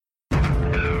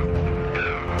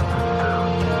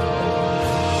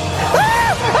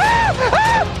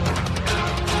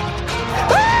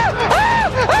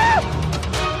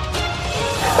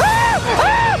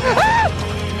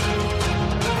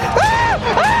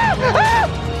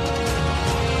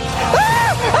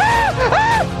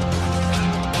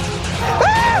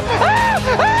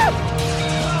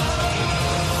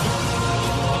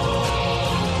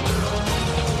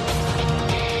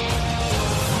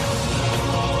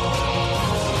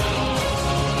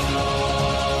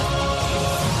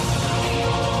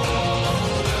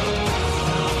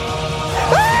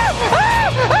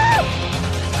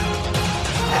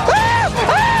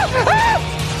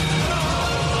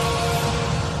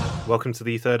Welcome to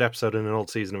the third episode in an old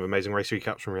season of Amazing Race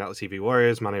Recaps from Reality TV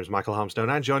Warriors. My name is Michael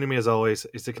Harmstone, and joining me as always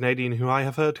is the Canadian who I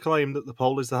have heard claim that the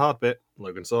pole is the hard bit,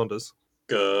 Logan Saunders.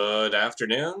 Good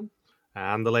afternoon.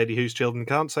 And the lady whose children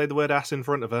can't say the word ass in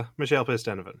front of her, Michelle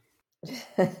Pearce-Denovan.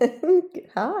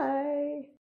 Hi.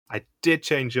 I did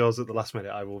change yours at the last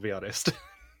minute, I will be honest.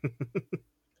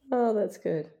 Oh, that's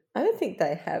good. I don't think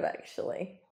they have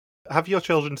actually. Have your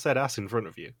children said ass in front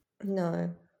of you?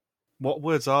 No, What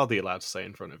words are they allowed to say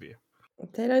in front of you?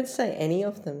 they don't say any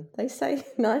of them. They say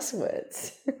nice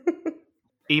words.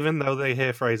 Even though they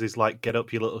hear phrases like, get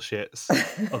up you little shits,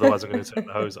 otherwise I'm going to turn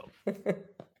the hose on.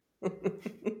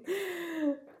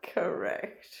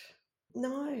 Correct.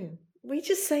 No, we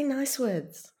just say nice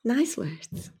words. Nice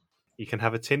words. You can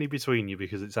have a tinny between you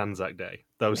because it's Anzac Day.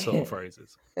 Those sort of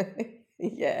phrases.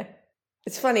 Yeah.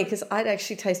 It's funny because I'd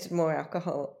actually tasted more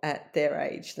alcohol at their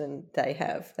age than they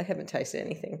have. They haven't tasted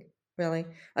anything, really.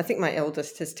 I think my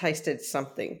eldest has tasted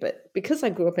something, but because I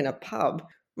grew up in a pub,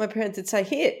 my parents would say,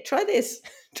 here, try this,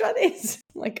 try this.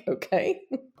 I'm like, okay.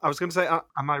 I was going to say,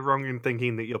 am I wrong in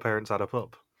thinking that your parents had a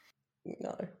pub?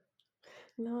 No.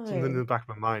 Something in the back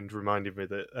of my mind reminded me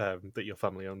that that your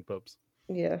family owned pubs.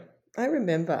 Yeah. I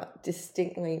remember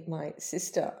distinctly my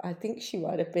sister, I think she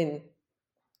might have been,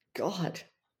 God,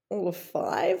 all of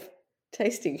 5,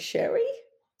 tasting sherry.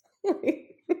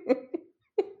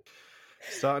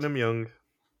 Starting them young.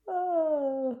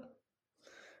 Oh,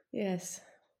 yes.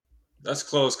 That's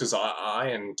close because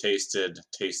Ian tasted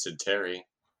Terry.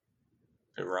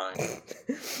 It rhymed.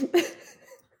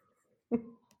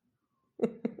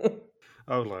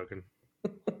 Oh, Logan.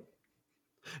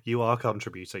 You are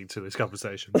contributing to this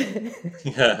conversation.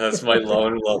 Yeah, that's my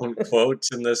lone quote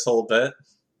in this whole bit.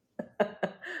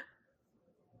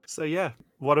 So yeah,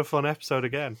 what a fun episode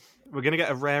again. We're going to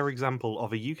get a rare example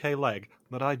of a UK leg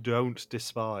that I don't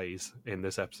despise in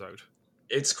this episode.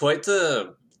 It's quite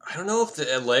the... I don't know if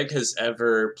the leg has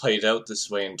ever played out this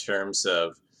way in terms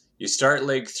of you start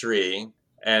leg 3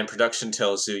 and production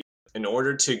tells you in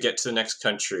order to get to the next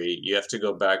country, you have to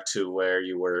go back to where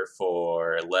you were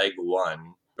for leg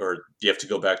 1, or you have to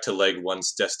go back to leg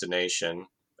 1's destination.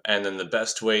 And then the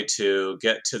best way to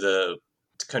get to the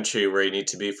country where you need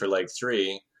to be for leg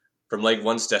 3, from leg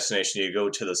 1's destination, you go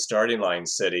to the starting line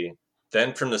city.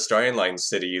 Then from the starting line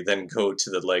city, you then go to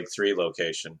the leg 3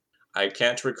 location. I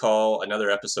can't recall another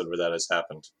episode where that has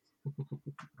happened.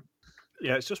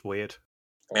 Yeah, it's just weird.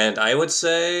 And I would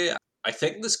say, I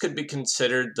think this could be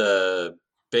considered the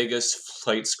biggest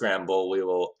flight scramble we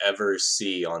will ever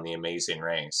see on The Amazing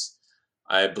Race.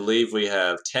 I believe we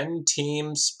have 10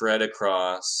 teams spread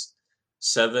across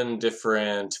 7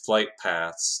 different flight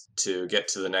paths to get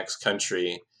to the next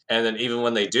country. And then even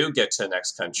when they do get to the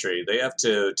next country, they have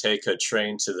to take a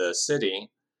train to the city.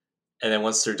 And then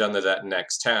once they're done with that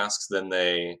next task, then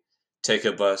they take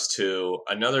a bus to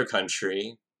another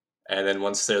country. And then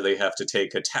once there, they have to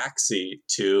take a taxi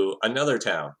to another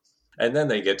town. And then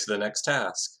they get to the next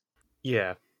task.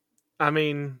 Yeah. I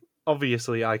mean,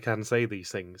 obviously I can say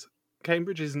these things.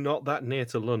 Cambridge is not that near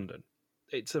to London.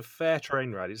 It's a fair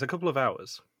train ride. It's a couple of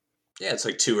hours. Yeah, it's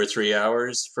like 2 or 3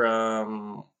 hours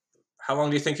from... How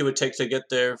long do you think it would take to get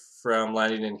there from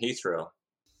landing in Heathrow?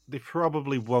 They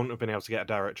probably won't have been able to get a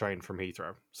direct train from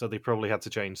Heathrow, so they probably had to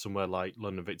change somewhere like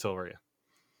London Victoria.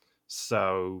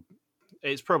 So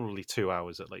it's probably 2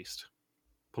 hours at least,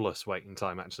 plus waiting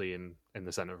time actually in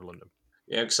the centre of London.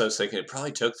 Yeah, because I was thinking it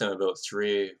probably takes them about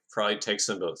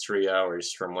 3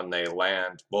 hours from when they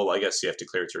land. Well, I guess you have to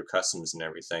clear through customs and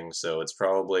everything, so it's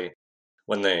probably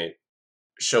when they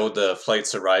show the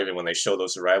flights arriving, when they show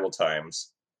those arrival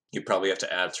times, you probably have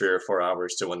to add 3 or 4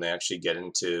 hours to when they actually get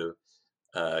into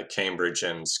Cambridge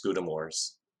and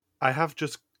Scudamores. I have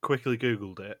just quickly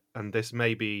Googled it, and this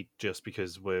may be just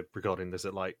because we're recording this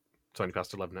at like 20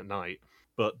 past 11 at night,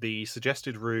 but the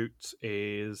suggested route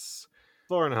is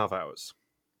 4.5 hours.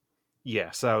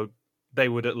 Yeah, so they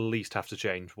would at least have to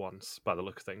change once by the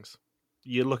look of things.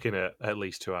 You're looking at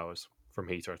least 2 hours from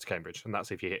Heathrow to Cambridge, and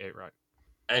that's if you hit it right.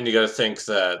 And you got to think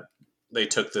that they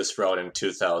took this route in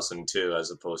 2002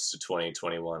 as opposed to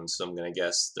 2021, so I'm going to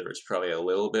guess there was probably a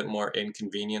little bit more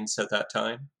inconvenience at that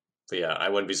time. But yeah, I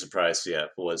wouldn't be surprised if it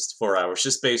was 4 hours,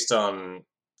 just based on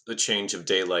the change of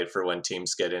daylight for when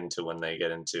teams get into when they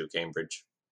get into Cambridge.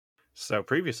 So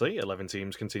previously, 11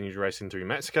 teams continued racing through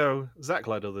Mexico. Zach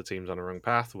led other teams on a wrong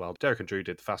path, while Derek and Drew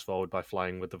did the fast forward by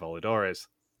flying with the Voladores.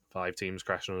 5 teams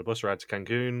crashed on a bus ride to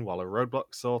Cancun, while a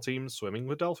roadblock saw teams swimming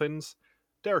with dolphins.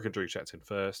 Derek and Drew checked in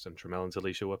first, and Trammell and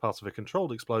Talisha were part of a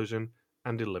controlled explosion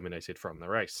and eliminated from the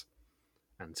race.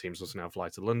 And teams must now fly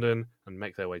to London and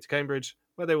make their way to Cambridge,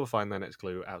 where they will find their next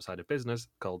clue outside of business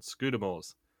called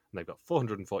Scudamores. and they've got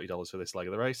 $440 for this leg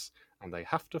of the race, and they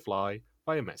have to fly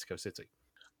via Mexico City.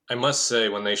 I must say,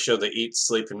 when they show the eat,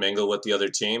 sleep, and mingle with the other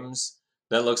teams,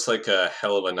 that looks like a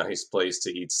hell of a nice place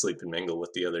to eat, sleep, and mingle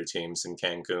with the other teams in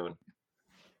Cancun.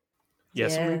 Yeah,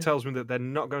 something tells me that they're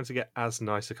not going to get as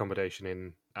nice accommodation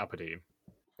in Aberdeen.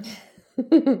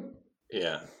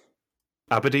 Yeah.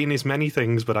 Aberdeen is many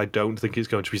things, but I don't think it's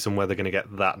going to be somewhere they're going to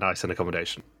get that nice an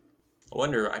accommodation. I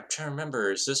wonder, I'm trying to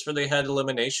remember, is this where they had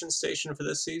Elimination Station for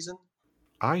this season?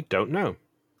 I don't know,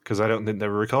 because I don't think they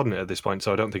were recording it at this point,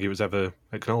 so I don't think it was ever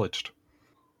acknowledged.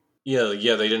 Yeah,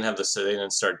 they didn't have they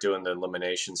didn't start doing the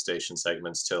Elimination Station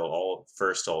segments till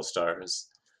first All Stars,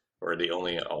 or the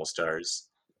only All Stars.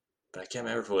 But I can't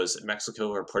remember if it was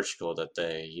Mexico or Portugal that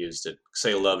they used it. Because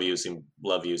they love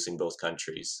using both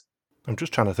countries. I'm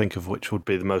just trying to think of which would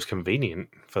be the most convenient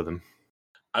for them.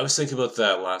 I was thinking about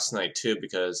that last night too,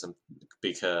 because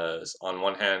on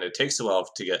one hand it takes a while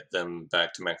to get them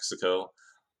back to Mexico.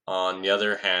 On the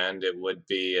other hand, it would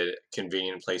be a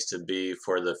convenient place to be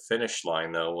for the finish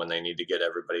line, though, when they need to get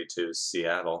everybody to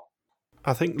Seattle.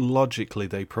 I think logically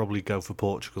they probably go for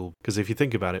Portugal, because if you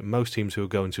think about it, most teams who are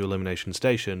going to Elimination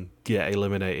Station get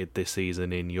eliminated this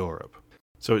season in Europe.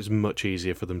 So it's much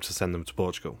easier for them to send them to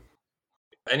Portugal.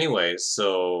 Anyway,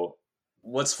 so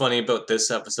what's funny about this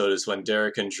episode is when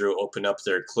Derek and Drew open up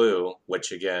their clue,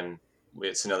 which again,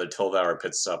 it's another 12-hour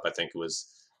pit stop. I think it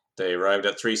was, they arrived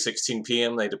at 3:16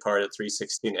 p.m., they depart at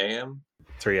 3:16 a.m.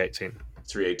 3:18.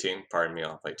 3:18, pardon me,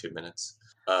 off by 2 minutes.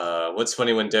 What's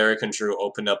funny when Derek and Drew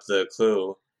open up the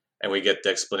clue and we get the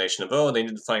explanation of, they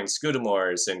need to find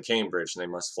Scudamores in Cambridge and they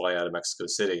must fly out of Mexico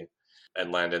City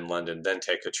and land in London, then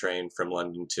take a train from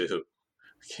London to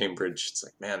Cambridge. It's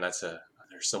like, man, there's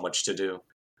so much to do.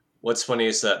 What's funny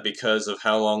is that because of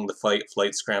how long the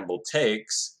flight scramble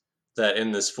takes, that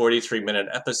in this 43-minute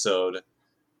episode,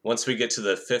 once we get to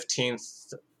the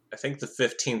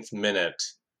 15th minute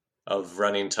of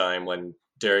running time when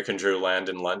Derek and Drew land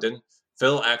in London,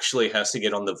 Phil actually has to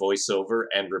get on the voiceover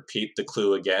and repeat the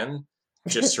clue again,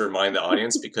 just to remind the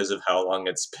audience because of how long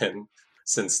it's been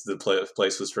since the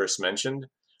place was first mentioned.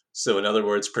 So in other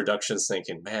words, production's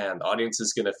thinking, man, the audience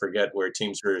is going to forget where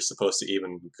teams are supposed to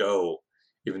even go,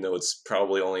 even though it's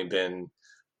probably only been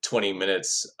 20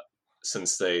 minutes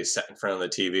since they sat in front of the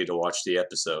TV to watch the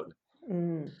episode.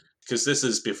 Because this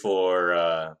is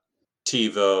before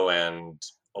TiVo and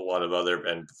a lot of other,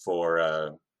 and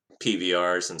before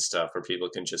PVRs and stuff where people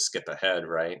can just skip ahead,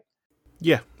 right?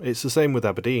 Yeah, it's the same with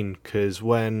Aberdeen, because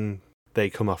when they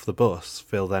come off the bus,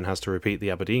 Phil then has to repeat the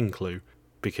Aberdeen clue,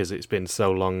 because it's been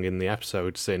so long in the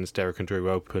episode since Derek and Drew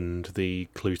opened the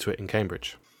clue to it in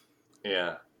Cambridge.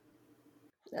 Yeah.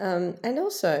 And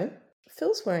also,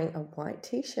 Phil's wearing a white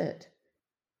t-shirt.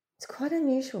 It's quite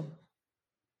unusual.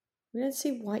 We don't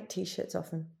see white t-shirts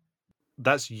often.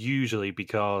 That's usually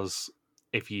because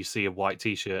if you see a white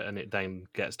t-shirt and it then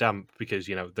gets damp because,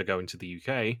 they're going to the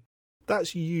UK,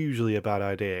 that's usually a bad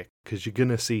idea, because you're going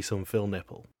to see some Phil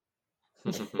nipple.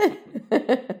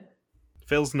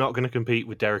 Phil's not going to compete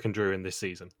with Derek and Drew in this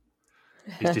season.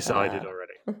 He's decided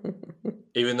already.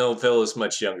 Even though Phil is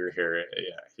much younger here,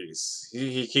 yeah,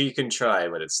 he can try,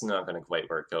 but it's not going to quite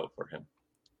work out for him.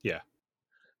 Yeah.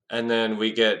 And then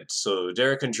so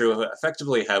Derek and Drew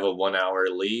effectively have a 1 hour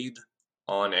lead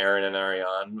on Aaron and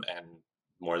Ariane, and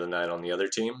more than that on the other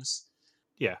teams.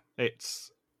 Yeah,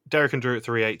 it's Derek and Drew at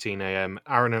 3:18 a.m,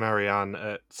 Aaron and Ariane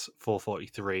at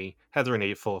 4:43, Heather and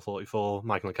Eve 4:44,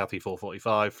 Michael and Kathy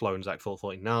 4:45, Flo and Zach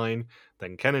 4:49,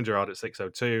 then Ken and Gerard at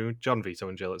 6:02, John, Vito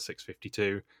and Jill at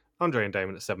 6:52, Andre and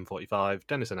Damon at 7:45,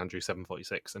 Dennis and Andrew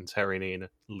 7:46, and Terry and Ian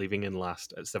leaving in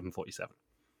last at 7:47.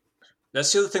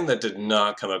 That's the other thing that did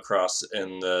not come across at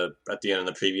the end of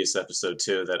the previous episode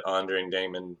too, that Andre and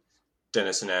Damon,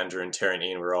 Dennis and Andrew, and Terry and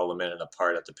Ian were all a minute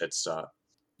apart at the pit stop.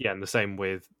 Yeah, and the same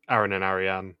with Aaron and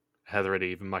Ariane, Heather and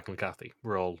Eve, and Michael and Kathy.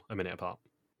 We're all a minute apart.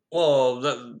 Well,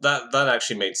 that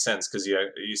actually made sense because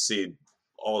you see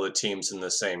all the teams in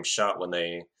the same shot when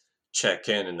they check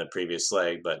in the previous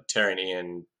leg, but Terry and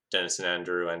Ian, Dennis and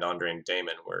Andrew, and Andre and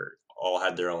Damon all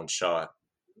had their own shot.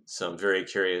 So I'm very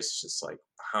curious, just like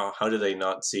how do they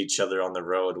not see each other on the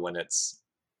road when it's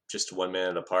just 1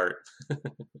 minute apart?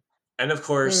 And of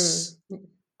course,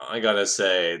 I gotta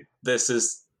say, this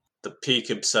is the peak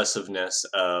obsessiveness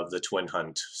of the Twin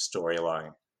Hunt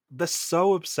storyline. They're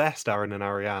so obsessed, Aaron and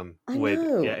Ariane, with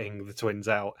getting the twins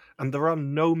out, and there are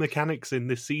no mechanics in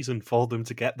this season for them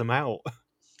to get them out.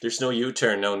 There's no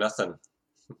U-turn, no nothing.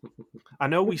 I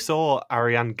know we saw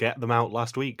Ariane get them out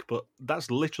last week, but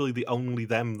that's literally the only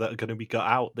them that are going to be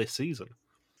got out this season.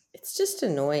 It's just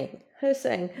annoying. Her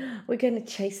saying, we're going to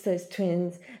chase those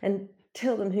twins, and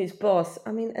tell them who's boss.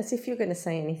 I mean, as if you're going to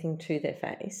say anything to their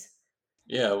face.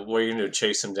 Yeah, what are you gonna do?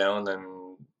 Chase him down, then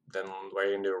what are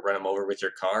you gonna do? Run him over with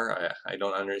your car? I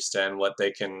don't understand what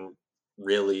they can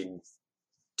really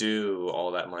do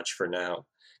all that much for now,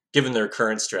 given their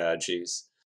current strategies.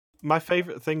 My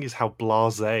favourite thing is how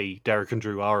blasé Derek and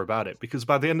Drew are about it, because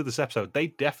by the end of this episode, they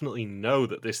definitely know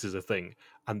that this is a thing,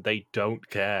 and they don't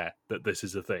care that this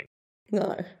is a thing.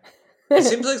 No. It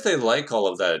seems like they like all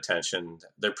of that attention.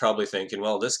 They're probably thinking,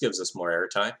 well, this gives us more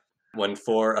airtime when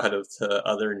 4 out of the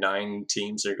other 9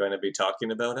 teams are going to be talking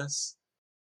about us.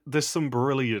 There's some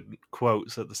brilliant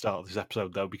quotes at the start of this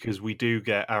episode, though, because we do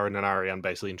get Aaron and Ariane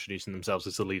basically introducing themselves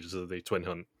as the leaders of the Twin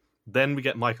Hunt. Then we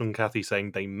get Michael and Kathy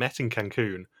saying they met in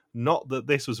Cancun. Not that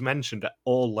this was mentioned at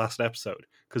all last episode,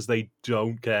 because they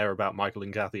don't care about Michael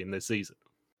and Kathy in this season.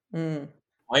 Mm.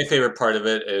 My favorite part of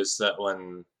it is that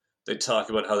when they talk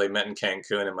about how they met in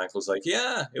Cancun, and Michael's like,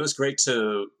 "Yeah, it was great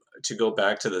to go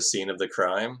back to the scene of the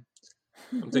crime."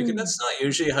 I'm thinking that's not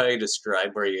usually how you describe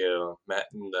where you met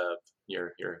and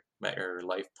your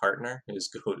life partner is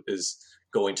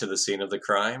going to the scene of the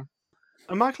crime.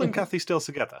 Are Michael and Kathy still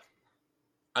together?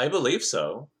 I believe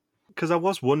so. Because I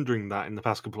was wondering that in the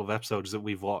past couple of episodes that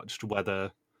we've watched,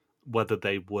 whether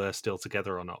they were still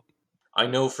together or not. I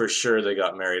know for sure they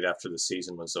got married after the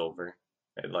season was over.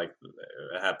 It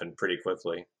happened pretty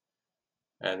quickly.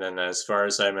 And then as far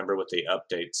as I remember with the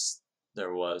updates,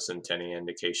 there wasn't any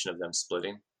indication of them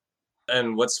splitting.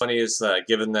 And what's funny is that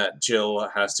given that Jill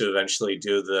has to eventually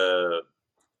do the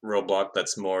roadblock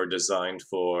that's more designed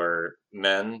for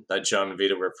men, that John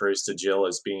Vito refers to Jill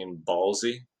as being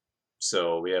ballsy.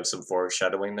 So we have some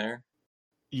foreshadowing there.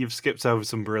 You've skipped over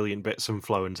some brilliant bits from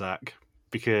Flo and Zach,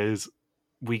 because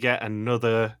we get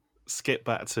another skip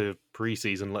back to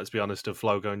pre-season, let's be honest, of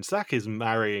Flo going, Zach is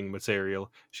marrying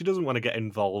material. She doesn't want to get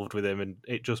involved with him and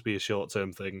it just be a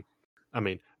short-term thing. I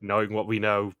mean, knowing what we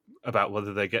know about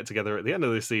whether they get together at the end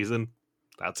of this season,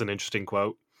 that's an interesting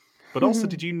quote. But also,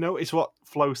 did you notice what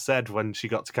Flo said when she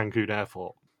got to Cancun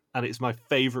Airport? And it's my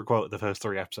favourite quote of the first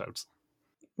 3 episodes.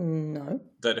 No.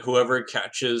 That whoever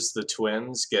catches the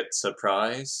twins gets a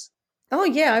prize. Oh,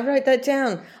 yeah, I wrote that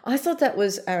down. I thought that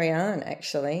was Ariane,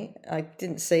 actually. I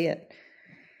didn't see it.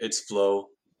 It's Flo.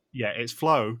 Yeah, it's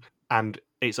Flo, and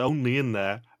it's only in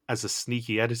there as a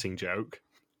sneaky editing joke,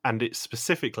 and it's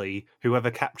specifically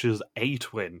whoever captures a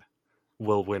twin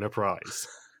will win a prize.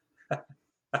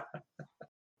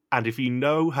 And if you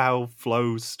know how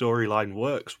Flo's storyline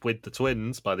works with the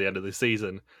twins by the end of the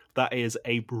season, that is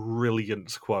a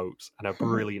brilliant quote and a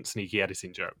brilliant sneaky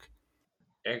editing joke.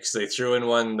 Actually, they threw in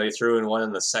one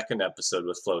in the second episode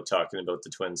with Flo talking about the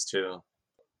twins too.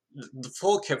 The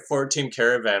full 4-team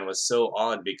caravan was so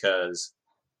odd because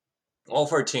all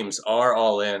 4 teams are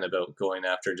all in about going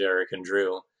after Derek and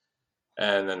Drew.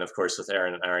 And then, of course, with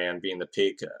Aaron and Ariane being the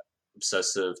peak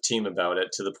obsessive team about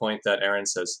it, to the point that Aaron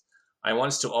says, I want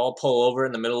us to all pull over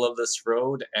in the middle of this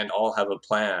road and all have a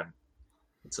plan.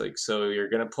 It's like, so you're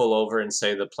going to pull over and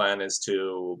say the plan is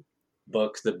to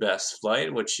book the best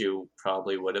flight, which you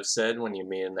probably would have said when you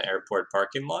meet in the airport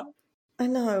parking lot? I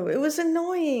know, it was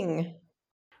annoying.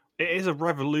 It is a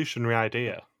revolutionary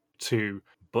idea to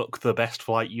book the best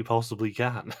flight you possibly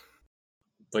can.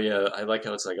 But yeah, I like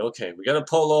how it's like, okay, we got to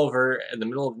pull over in the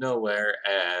middle of nowhere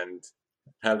and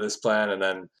have this plan, and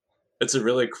then it's a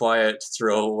really quiet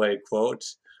throwaway quote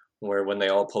where when they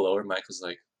all pull over, Michael's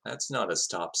like, that's not a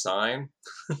stop sign.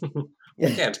 You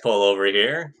can't pull over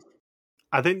here.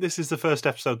 I think this is the first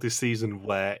episode this season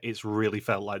where it's really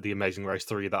felt like The Amazing Race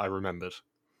 3 that I remembered.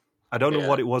 I don't know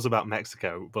what it was about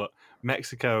Mexico, but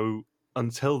Mexico,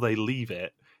 until they leave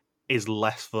it, is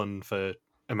less fun for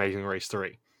Amazing Race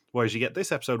 3. Whereas you get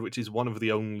this episode, which is one of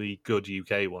the only good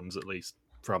UK ones, at least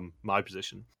from my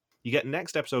position. You get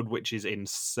next episode, which is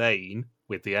insane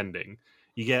with the ending.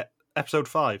 You get episode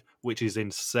 5, which is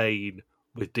insane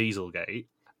with Dieselgate.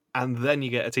 And then you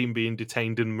get a team being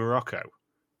detained in Morocco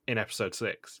in episode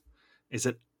 6. It's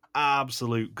an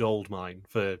absolute goldmine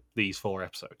for these 4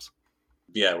 episodes.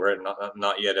 Yeah, we're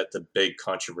not yet at the big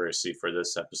controversy for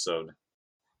this episode.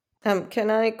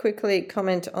 Can I quickly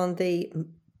comment on the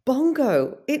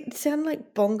bongo? It sounded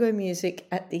like bongo music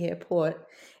at the airport.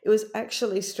 It was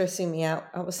actually stressing me out.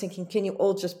 I was thinking, can you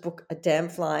all just book a damn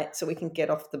flight so we can get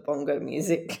off the bongo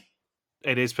music?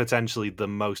 It is potentially the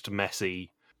most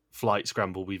messy flight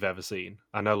scramble we've ever seen.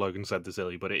 I know Logan said this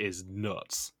earlier, but it is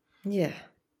nuts. Yeah.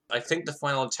 I think the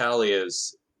final tally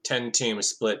is 10 teams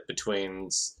split between,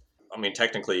 I mean,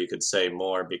 technically you could say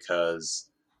more because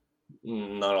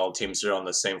not all teams are on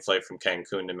the same flight from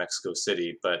Cancun to Mexico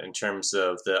City, but in terms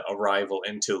of the arrival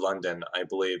into London, I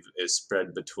believe is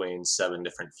spread between 7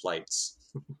 different flights.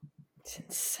 It's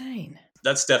insane.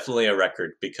 That's definitely a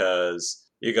record because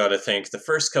you got to think the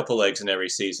first couple legs in every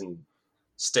season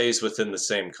stays within the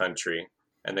same country.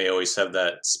 And they always have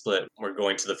that split. We're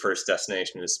going to the first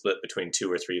destination is split between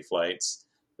 2 or 3 flights.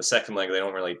 The second leg, they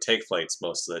don't really take flights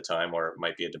most of the time, or it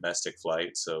might be a domestic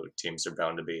flight. So teams are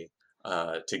bound to be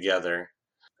together.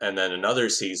 And then in other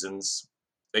seasons,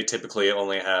 they typically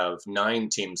only have 9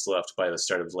 teams left by the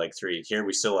start of leg 3. Here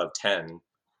we still have 10.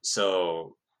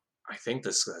 So I think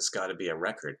this has got to be a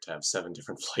record to have 7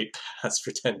 different flight paths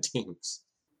for 10 teams.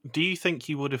 Do you think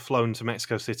you would have flown to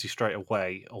Mexico City straight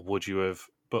away, or would you have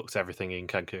booked everything in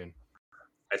Cancun?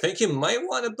 I think you might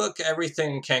want to book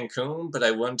everything in Cancun, but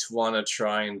I wouldn't want to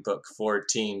try and book 4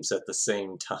 teams at the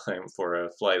same time for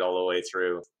a flight all the way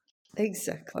through.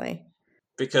 Exactly.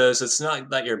 Because it's not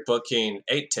that you're booking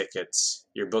 8 tickets,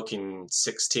 you're booking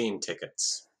 16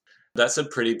 tickets. That's a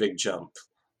pretty big jump.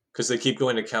 Because they keep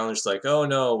going to calendars like, oh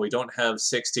no, we don't have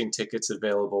 16 tickets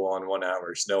available on 1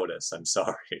 hour's notice. I'm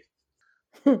sorry.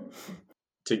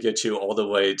 To get you all the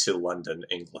way to London,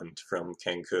 England from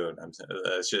Cancun.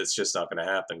 It's just not going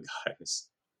to happen, guys.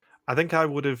 I think I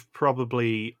would have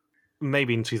probably,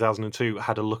 maybe in 2002,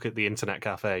 had a look at the internet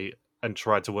cafe and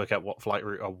tried to work out what flight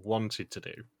route I wanted to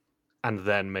do, and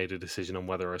then made a decision on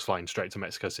whether I was flying straight to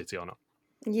Mexico City or not.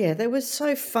 Yeah, they were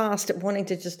so fast at wanting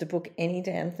to book any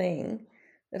damn thing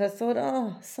that I thought,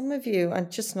 oh, some of you are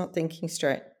just not thinking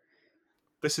straight.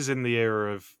 This is in the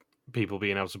era of people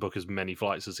being able to book as many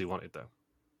flights as they wanted, though.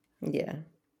 Yeah.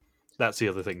 That's the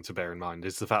other thing to bear in mind,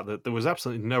 is the fact that there was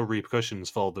absolutely no repercussions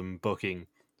for them booking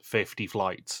 50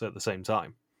 flights at the same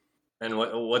time. And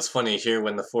what's funny here,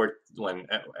 when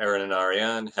Aaron and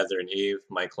Ariane, Heather and Eve,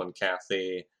 Michael and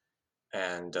Kathy,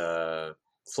 and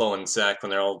Flo and Zach, when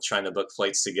they're all trying to book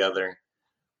flights together,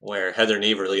 where Heather and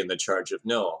Eve are really in the charge of,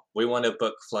 no, we want to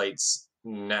book flights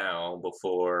now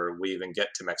before we even get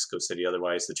to Mexico City.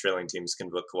 Otherwise, the trailing teams can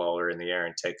book while we're in the air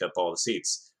and take up all the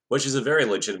seats, which is a very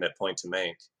legitimate point to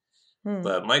make.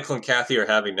 But Michael and Kathy are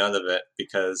having none of it,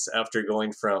 because after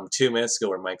going from 2 minutes ago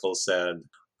where Michael said,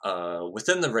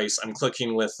 within the race, I'm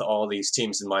clicking with all these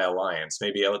teams in my alliance.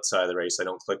 Maybe outside the race, I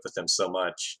don't click with them so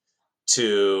much.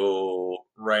 To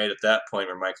right at that point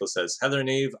where Michael says, Heather and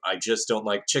Eve, I just don't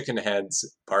like chicken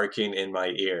heads barking in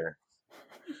my ear.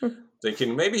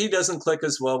 Thinking maybe he doesn't click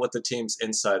as well with the teams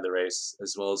inside the race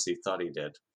as well as he thought he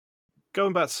did.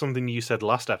 Going back to something you said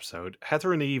last episode,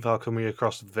 Heather and Eve are coming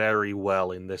across very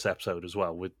well in this episode as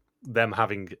well, with them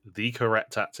having the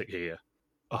correct tactic here.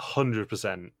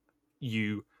 100%.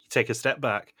 You take a step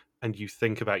back and you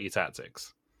think about your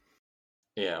tactics.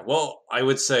 Yeah, well, I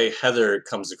would say Heather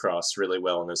comes across really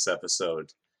well in this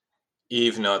episode.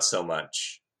 Eve, not so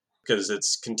much. Because it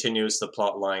continues the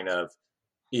plot line of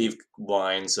Eve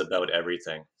whines about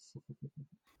everything.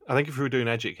 I think if we were doing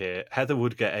Edgic here, Heather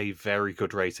would get a very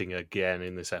good rating again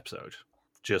in this episode,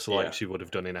 just like she would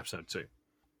have done in episode 2.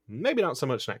 Maybe not so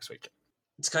much next week.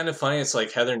 It's kind of funny. It's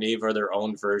like Heather and Eve are their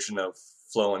own version of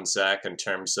Flo and Zach in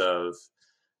terms of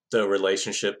the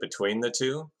relationship between the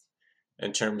two.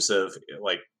 In terms of,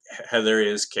 like, Heather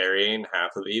is carrying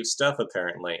half of Eve's stuff,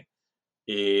 apparently.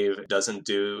 Eve doesn't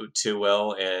do too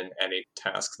well in any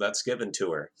task that's given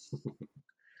to her.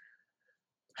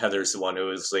 Heather's the one who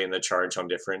is leading the charge on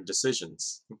different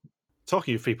decisions.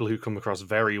 Talking of people who come across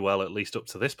very well, at least up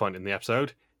to this point in the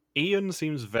episode, Ian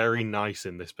seems very nice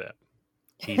in this bit.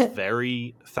 He's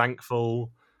very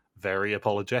thankful, very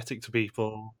apologetic to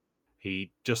people. He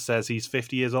just says he's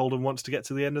 50 years old and wants to get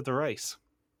to the end of the race.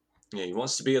 Yeah, he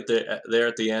wants to be there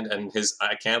at the end, and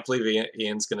I can't believe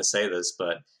Ian's going to say this,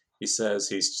 but he says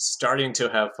he's starting to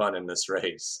have fun in this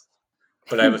race.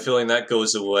 But I have a feeling that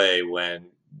goes away when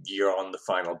you're on the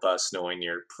final bus, knowing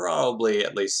you're probably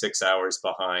at least 6 hours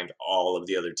behind all of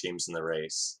the other teams in the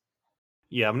race.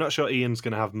 Yeah, I'm not sure Ian's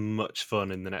going to have much fun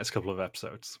in the next couple of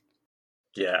episodes.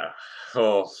 Yeah.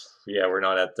 Oh, yeah, we're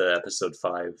not at the episode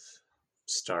 5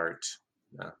 start.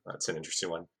 No, that's an interesting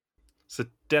one. So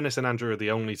Dennis and Andrew are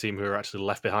the only team who are actually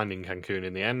left behind in Cancun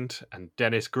in the end, and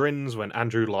Dennis grins when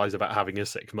Andrew lies about having a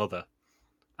sick mother.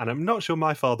 And I'm not sure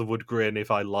my father would grin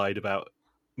if I lied about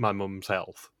my mum's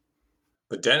health.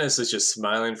 But Dennis is just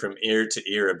smiling from ear to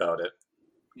ear about it.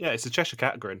 Yeah, it's a Cheshire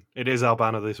Cat grin. It is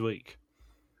Albana this week.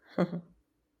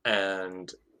 And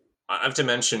I have to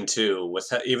mention, too,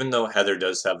 even though Heather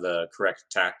does have the correct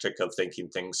tactic of thinking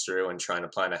things through and trying to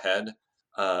plan ahead,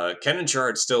 Ken and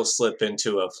Gerard still slip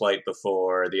into a flight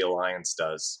before the Alliance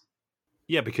does.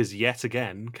 Yeah, because yet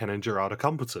again, Ken and Gerard are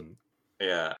competent.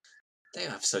 Yeah. They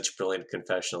have such brilliant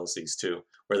confessionals, these two,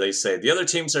 where they say, the other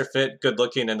teams are fit,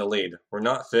 good-looking, and in the lead. We're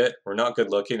not fit, we're not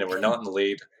good-looking, and we're not in the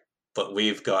lead, but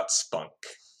we've got spunk.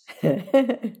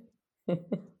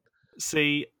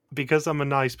 See, because I'm a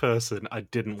nice person, I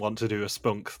didn't want to do a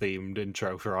spunk-themed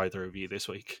intro for either of you this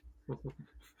week.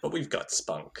 But we've got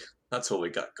spunk. That's what we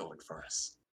got going for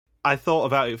us. I thought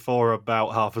about it for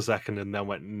about half a second and then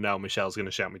went, no, Michelle's going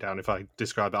to shout me down if I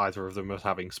describe either of them as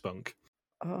having spunk.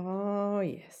 Oh,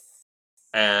 yes.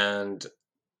 And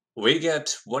we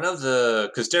get one of the...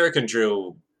 Because Derek and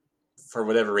Drew, for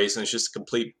whatever reason, it's just a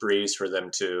complete breeze for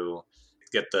them to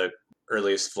get the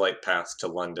earliest flight path to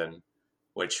London,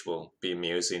 which we'll be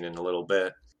musing in a little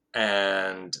bit.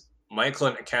 And Michael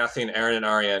and Kathy and Aaron and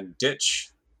Ariane ditch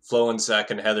Flo and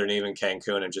Zach and Heather and even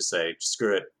Cancun and just say,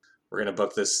 screw it. We're going to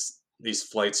book these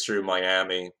flights through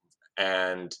Miami.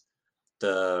 And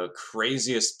the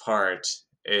craziest part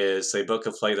is they book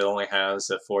a flight that only has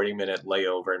a 40-minute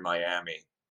layover in Miami.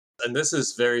 And this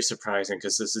is very surprising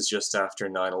because this is just after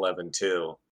 9/11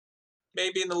 too.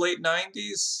 Maybe in the late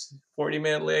 90s,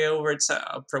 40-minute layover, it's,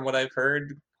 from what I've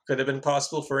heard, could have been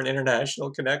possible for an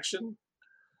international connection.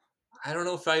 I don't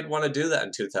know if I'd want to do that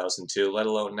in 2002, let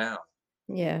alone now.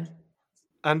 Yeah.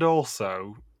 And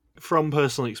also, from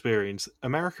personal experience,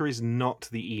 America is not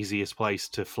the easiest place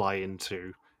to fly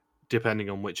into, depending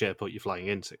on which airport you're flying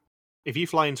into. If you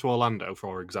fly into Orlando,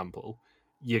 for example,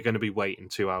 you're going to be waiting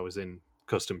 2 hours in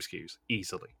customs queues,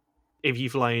 easily. If you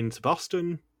fly into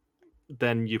Boston,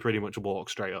 then you pretty much walk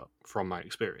straight up, from my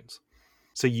experience.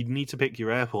 So you need to pick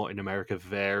your airport in America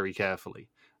very carefully.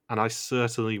 And I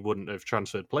certainly wouldn't have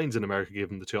transferred planes in America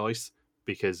given the choice,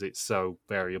 because it's so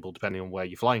variable depending on where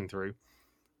you're flying through.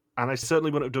 And I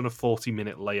certainly wouldn't have done a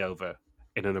 40-minute layover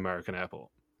in an American airport,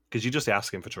 because you're just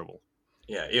asking for trouble.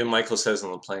 Yeah, even Michael says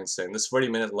on the plane saying, this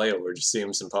 40-minute layover just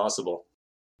seems impossible.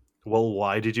 Well,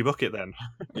 why did you book it then?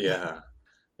 Yeah,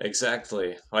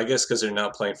 exactly. I guess because they're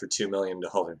not playing for $2 million.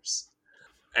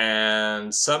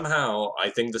 And somehow, I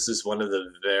think this is one of the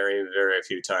very, very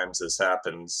few times this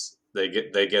happens. They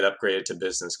get upgraded to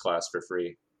business class for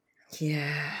free.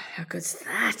 Yeah, how good's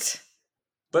that?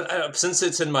 But since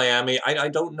it's in Miami, I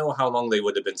don't know how long they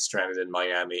would have been stranded in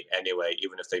Miami anyway,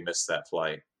 even if they missed that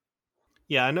flight.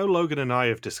 Yeah, I know Logan and I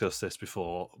have discussed this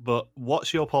before, but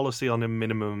what's your policy on a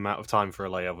minimum amount of time for a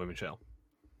layover, Michelle?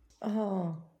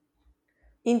 Oh.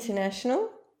 International?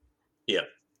 Yeah.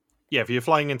 Yeah, if you're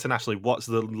flying internationally, what's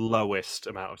the lowest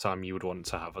amount of time you would want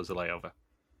to have as a layover?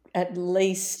 At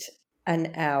least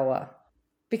an hour.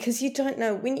 Because you don't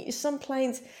know, some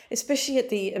planes, especially at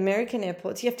the American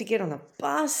airports, you have to get on a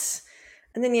bus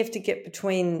and then you have to get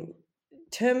between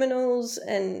terminals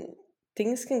and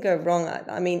things can go wrong.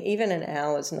 I mean, even an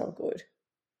hour is not good.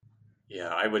 Yeah,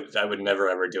 I would never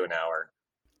ever do an hour.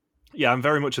 Yeah, I'm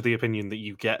very much of the opinion that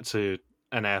you get to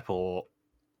an airport,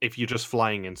 if you're just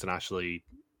flying internationally,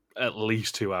 at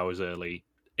least 2 hours early,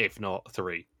 if not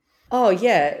 3. Oh,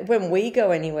 yeah. When we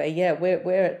go anywhere, yeah,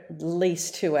 we're at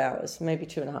least 2 hours, maybe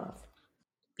 2.5.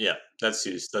 Yeah,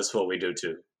 that's what we do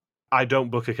too. I don't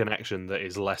book a connection that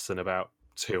is less than about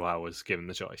 2 hours given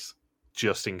the choice,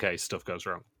 just in case stuff goes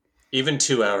wrong. Even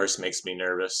 2 hours makes me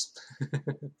nervous.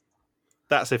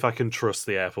 That's if I can trust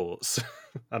the airports,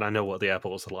 and I know what the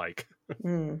airports are like.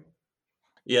 Mm.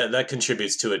 Yeah, that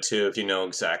contributes to it too, if you know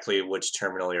exactly which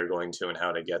terminal you're going to and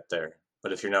how to get there.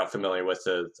 But if you're not familiar with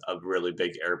a really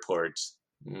big airport,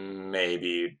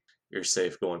 maybe you're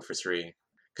safe going for 3.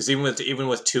 Because even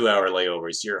with 2-hour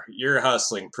layovers, you're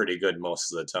hustling pretty good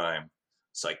most of the time.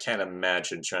 So I can't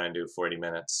imagine trying to do 40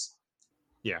 minutes.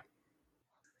 Yeah.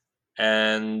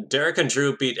 And Derek and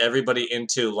Drew beat everybody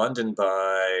into London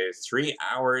by 3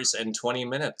 hours and 20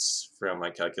 minutes from my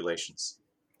calculations.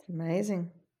 Amazing.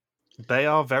 They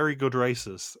are very good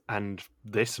racers, and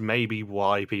this may be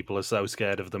why people are so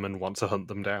scared of them and want to hunt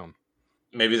them down.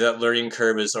 Maybe that learning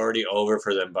curve is already over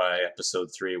for them by episode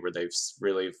 3, where they've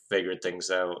really figured things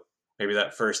out. Maybe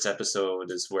that first episode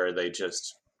is where they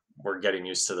just were getting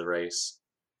used to the race.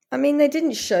 I mean, they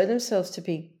didn't show themselves to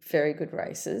be very good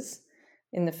racers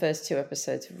in the first 2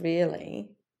 episodes,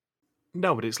 really.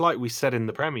 No, but it's like we said in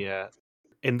the premiere,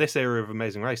 in this era of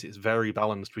Amazing Race, it's very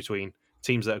balanced between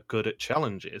teams that are good at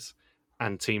challenges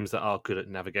and teams that are good at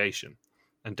navigation.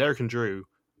 And Derek and Drew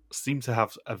seem to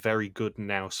have a very good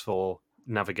nous for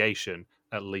navigation,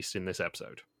 at least in this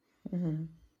episode. Mm-hmm.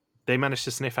 They managed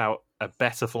to sniff out a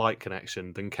better flight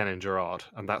connection than Ken and Gerard,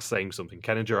 and that's saying something.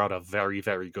 Ken and Gerard are very,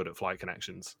 very good at flight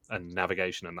connections and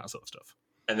navigation and that sort of stuff.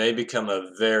 And they become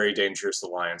a very dangerous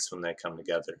alliance when they come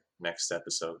together next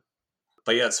episode.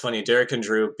 But yeah, it's funny. Derek and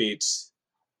Drew beat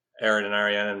Aaron and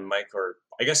Ariane and Mike, or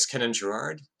I guess Ken and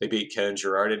Gerard. They beat Ken and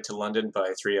Gerard into London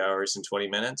by 3 hours and 20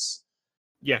 minutes.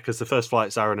 Yeah, because the first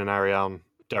flight's Aaron and Ariane,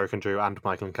 Derek and Drew, and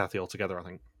Michael and Kathy all together, I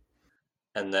think.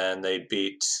 And then they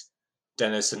beat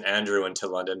Dennis and Andrew into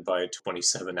London by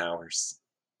 27 hours.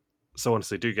 So once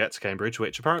they do get to Cambridge,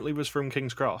 which apparently was from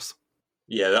King's Cross.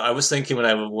 Yeah, I was thinking when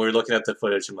we were looking at the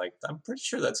footage, I'm like, I'm pretty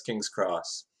sure that's King's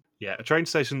Cross. Yeah, a train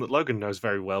station that Logan knows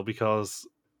very well because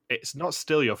it's not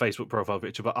still your Facebook profile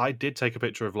picture, but I did take a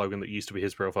picture of Logan that used to be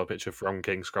his profile picture from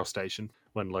King's Cross Station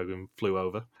when Logan flew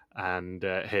over, and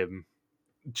him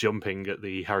jumping at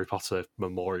the Harry Potter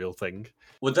memorial thing.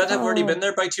 Would that have already been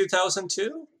there by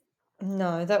 2002?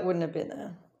 No, that wouldn't have been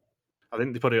there. I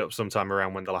think they put it up sometime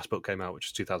around when the last book came out, which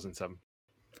was 2007.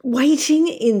 Waiting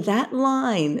in that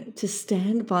line to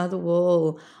stand by the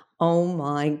wall. Oh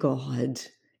my God.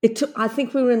 It took, I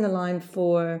think we were in the line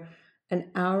for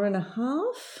an hour and a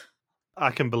half.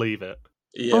 I can believe it.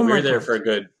 Yeah, Oh we my were there God. for a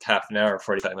good half an hour,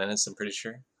 45 minutes, I'm pretty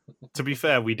sure. To be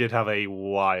fair, we did have a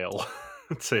while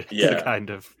to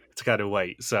kind of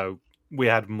wait, so we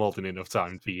had more than enough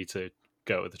time for you to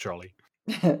go with the trolley.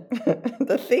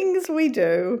 The things we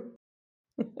do.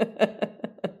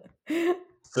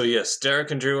 So yes,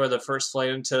 Derek and Drew are the first flight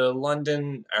into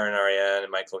London. Aaron, Ariane,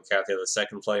 and Michael and Kathy are the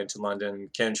second flight into London.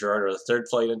 Ken and Gerard are the third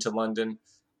flight into London.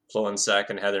 Flo and Zach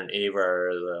and Heather and Eve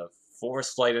are the fourth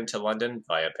flight into London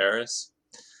via Paris.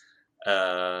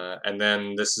 And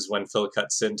then this is when Phil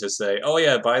cuts in to say, oh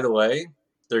yeah, by the way,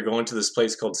 they're going to this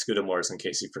place called Scudamores, in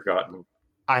case you've forgotten.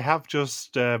 I have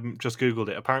just Googled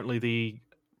it. Apparently the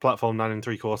platform 9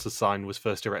 3/4 sign was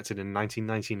first erected in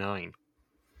 1999.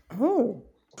 Oh.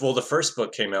 Well, the first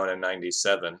book came out in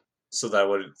 97, so there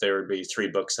would be 3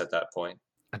 books at that point.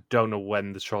 I don't know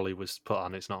when the trolley was put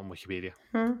on. It's not on Wikipedia.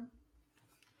 Hmm.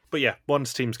 But yeah,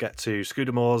 once teams get to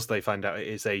Scudamores, they find out it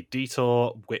is a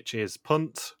detour, which is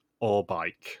punt or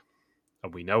bike.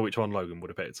 And we know which one Logan would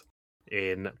have picked.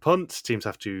 In punt, teams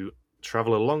have to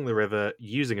travel along the river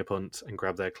using a punt and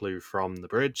grab their clue from the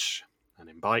bridge. And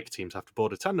in bike, teams have to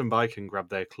board a tandem bike and grab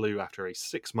their clue after a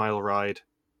 6-mile ride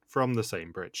from the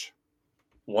same bridge.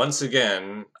 Once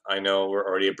again, I know we're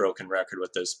already a broken record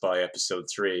with this by episode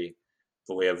 3,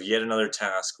 but we have yet another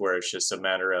task where it's just a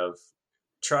matter of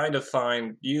trying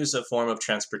to use a form of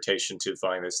transportation to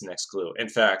find this next clue. In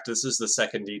fact, this is the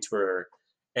second detour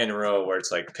in a row where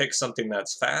it's like, pick something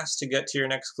that's fast to get to your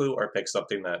next clue, or pick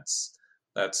something that's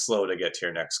slow to get to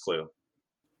your next clue.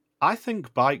 I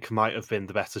think bike might have been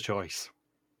the better choice.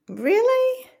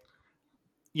 Really?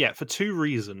 Yeah, for 2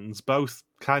 reasons, both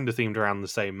kind of themed around the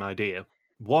same idea.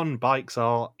 One, bikes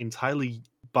are entirely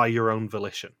by your own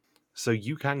volition, so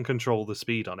you can control the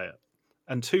speed on it.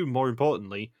 And 2, more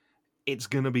importantly, it's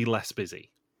going to be less busy.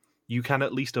 You can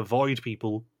at least avoid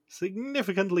people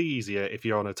significantly easier if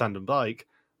you're on a tandem bike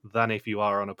than if you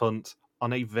are on a punt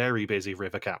on a very busy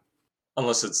river cap.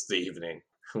 Unless it's the evening,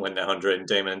 when Alejandra and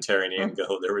Damon and Terry and Ian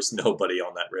go, there was nobody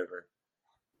on that river.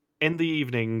 In the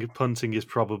evening, punting is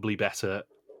probably better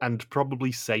and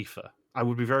probably safer. I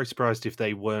would be very surprised if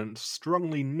they weren't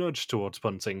strongly nudged towards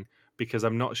punting, because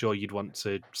I'm not sure you'd want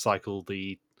to cycle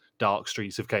the dark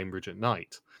streets of Cambridge at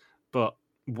night. But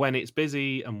when it's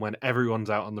busy and when everyone's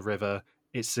out on the river,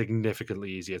 it's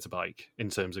significantly easier to bike in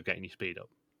terms of getting your speed up.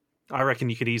 I reckon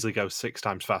you could easily go 6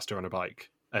 times faster on a bike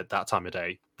at that time of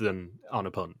day than on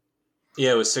a punt.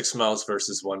 Yeah, it was 6 miles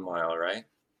versus 1 mile, right?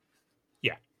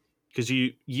 Yeah, because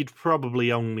you'd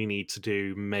probably only need to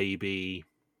do maybe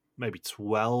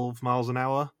 12 miles an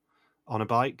hour on a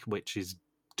bike, which is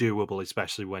doable,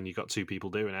 especially when you've got 2 people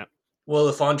doing it. Well,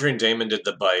 if Andre and Damon did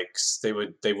the bikes, they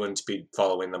wouldn't be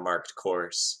following the marked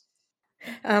course.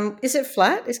 Is it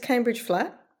flat? Is Cambridge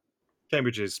flat?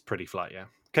 Cambridge is pretty flat, yeah.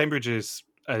 Cambridge is,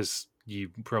 as you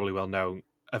probably well know,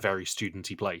 a very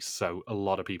studenty place, so a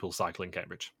lot of people cycle in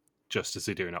Cambridge, just as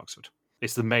they do in Oxford.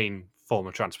 It's the main form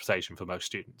of transportation for most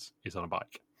students, is on a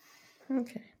bike.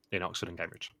 Okay. In Oxford and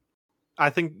Cambridge. I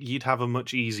think you'd have a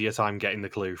much easier time getting the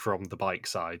clue from the bike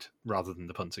side rather than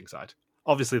the punting side.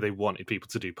 Obviously, they wanted people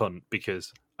to do punt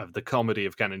because of the comedy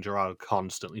of Ken and Gerard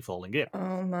constantly falling in.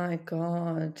 Oh my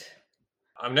God.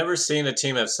 I've never seen a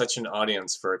team have such an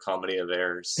audience for a comedy of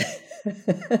errors.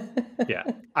 Yeah,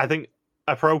 I think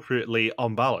appropriately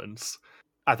on balance,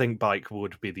 I think bike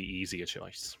would be the easier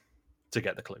choice to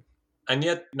get the clue. And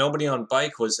yet, nobody on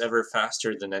bike was ever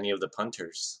faster than any of the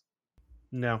punters.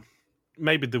 No.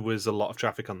 Maybe there was a lot of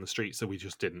traffic on the streets that we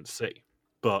just didn't see.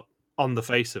 But on the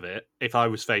face of it, if I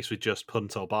was faced with just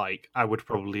punt or bike, I would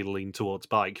probably lean towards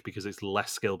bike because it's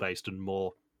less skill-based and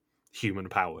more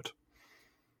human-powered.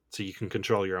 So you can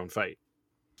control your own fate.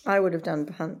 I would have done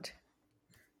punt.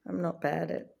 I'm not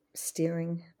bad at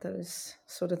steering those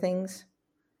sort of things.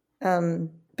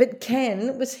 But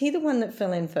Ken, was he the one that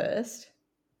fell in first?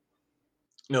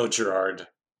 No, Gerard.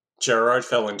 Gerard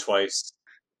fell in twice.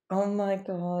 Oh my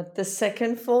God. The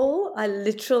second fall,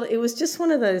 it was just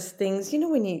one of those things,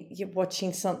 when you're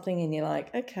watching something and you're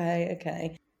like,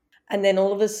 okay. and then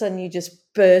all of a sudden you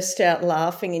just burst out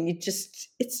laughing, and it's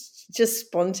just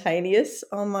spontaneous.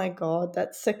 Oh my God,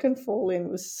 that second fall in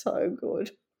was so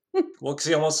good. Well, because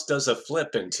he almost does a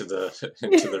flip into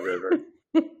the river.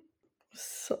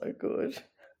 So good.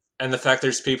 And the fact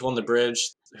there's people on the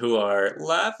bridge who are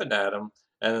laughing at him,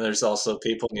 and then there's also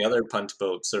people in the other punt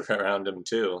boats around him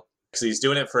too. Because he's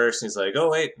doing it first, and he's like, "Oh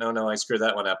wait, no, I screwed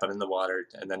that one up. I'm in the water,"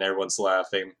 and then everyone's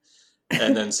laughing.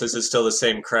 And then since it's still the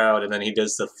same crowd, and then he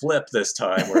does the flip this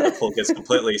time where the pole gets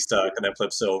completely stuck and then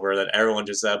flips over, and then everyone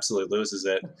just absolutely loses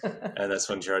it. And that's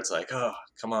when Gerard's like, "Oh,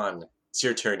 come on, it's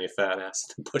your turn, you fat ass,"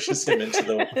 and pushes him into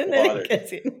the water.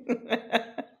 Gets in.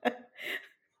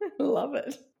 Love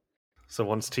it. So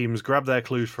once teams grab their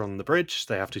clue from the bridge,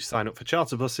 they have to sign up for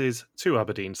charter buses to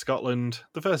Aberdeen, Scotland,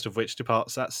 the first of which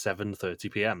departs at 7:30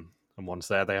 p.m. And once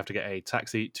there, they have to get a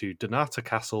taxi to Donata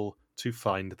Castle to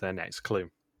find their next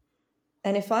clue.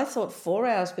 And if I thought 4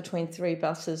 hours between 3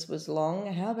 buses was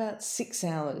long, how about 6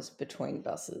 hours between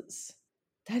buses?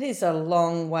 That is a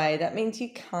long way. That means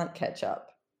you can't catch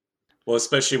up. Well,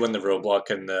 especially when the roadblock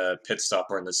and the pit stop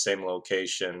are in the same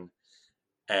location,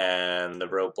 and the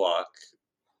roadblock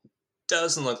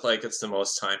doesn't look like it's the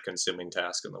most time-consuming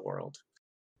task in the world.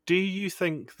 Do you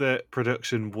think that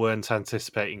production weren't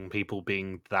anticipating people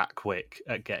being that quick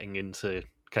at getting into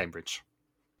Cambridge?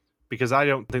 Because I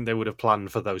don't think they would have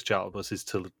planned for those charter buses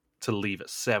to leave at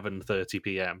 7:30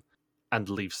 p.m. and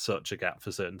leave such a gap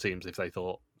for certain teams if they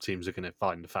thought teams are going to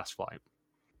find a fast flight.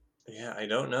 Yeah, I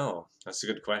don't know. That's a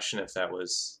good question if that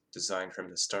was designed from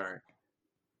the start.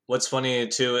 What's funny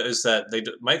too is that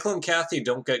Michael and Kathy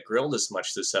don't get grilled as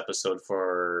much this episode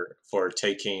for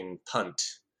taking punt,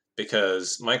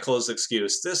 because Michael's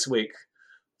excuse this week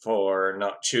for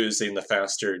not choosing the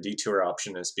faster detour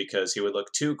option is because he would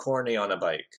look too corny on a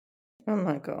bike. Oh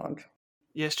my God.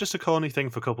 Yeah, it's just a corny thing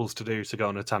for couples to do, to go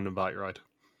on a tandem bike ride.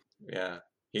 Yeah,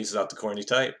 he's not the corny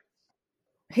type.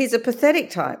 He's a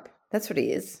pathetic type. That's what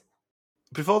he is.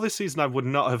 Before this season, I would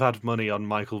not have had money on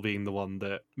Michael being the one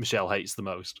that Michelle hates the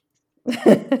most.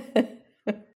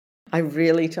 I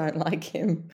really don't like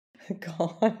him.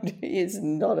 God, he is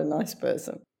not a nice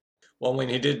person. Well, when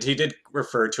he did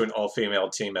refer to an all-female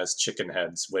team as chicken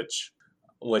heads, which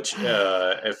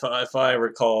if I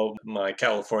recall my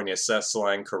California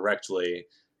slang correctly,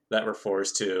 that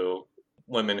refers to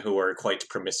women who are quite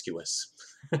promiscuous.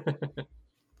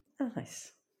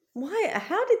 Nice. Why?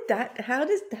 How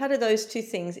did those two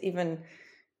things even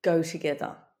go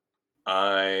together?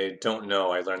 I don't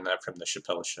know. I learned that from the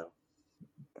Chappelle Show.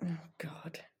 Oh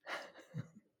God.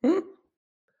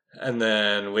 And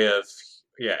then we have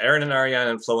Aaron and Ariane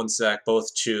and Flo and Zach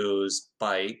both choose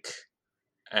bike.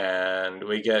 And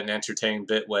we get an entertaining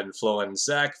bit when Flo and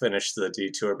Zach finish the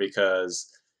detour, because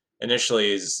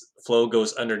initially Flo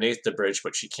goes underneath the bridge,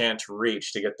 but she can't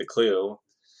reach to get the clue.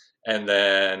 And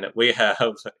then we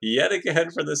have, yet again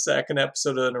for the second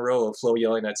episode in a row, of Flo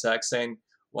yelling at Zach saying,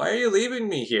 "Why are you leaving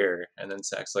me here?" And then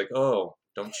Zach's like, "Oh,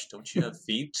 don't you have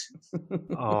feet?"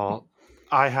 Oh,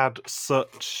 I had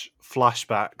such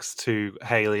flashbacks to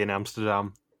Haley in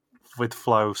Amsterdam with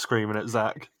Flo screaming at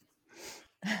Zach.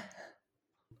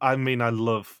 I mean, I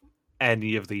love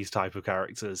any of these type of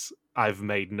characters. I've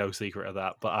made no secret of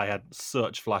that, but I had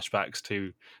such flashbacks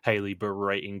to Haley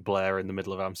berating Blair in the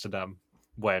middle of Amsterdam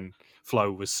when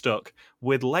Flo was stuck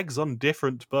with legs on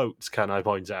different boats, can I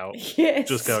point out? Yes.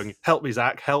 Just going, "Help me,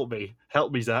 Zach, help me.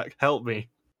 Help me, Zach, help me."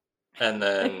 And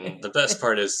then the best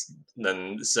part is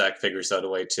then Zach figures out a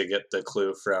way to get the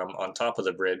clue from on top of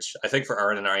the bridge. I think for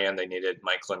Aaron and Ariane, they needed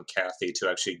Michael and Kathy to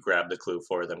actually grab the clue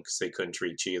for them because they couldn't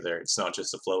reach either. It's not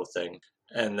just a Flo thing.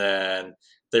 And then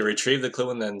they retrieve the clue,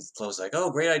 and then Flo's like,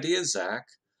 "Oh, great idea, Zach.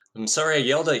 I'm sorry I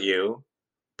yelled at you,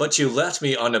 but you left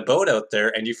me on a boat out there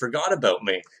and you forgot about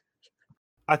me."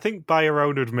 I think by her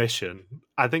own admission,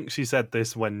 I think she said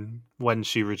this when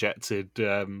she rejected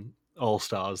All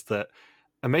Stars, that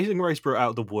Amazing Race brought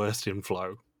out the worst in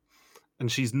Flo.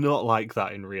 And she's not like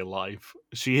that in real life.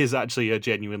 She is actually a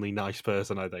genuinely nice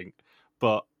person, I think.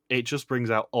 But it just brings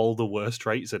out all the worst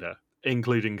traits in her,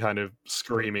 including kind of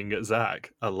screaming at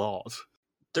Zach a lot.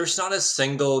 There's not a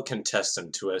single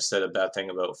contestant who has said a bad thing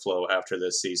about Flo after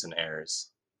this season airs.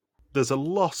 There's a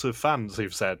lot of fans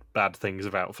who've said bad things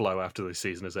about Flo after this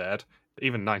season has aired,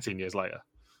 even 19 years later.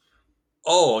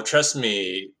 Oh, trust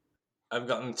me, I've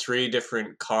gotten 3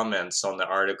 different comments on the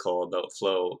article about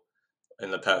Flo in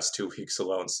the past 2 weeks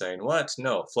alone saying, "What?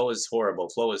 No, Flo is horrible.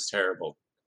 Flo is terrible."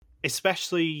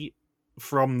 Especially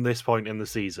from this point in the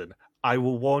season. I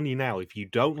will warn you now, if you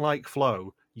don't like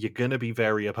Flo, you're going to be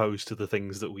very opposed to the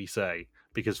things that we say.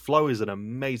 Because Flo is an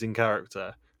amazing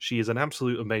character. She is an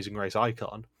absolute Amazing Race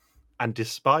icon. And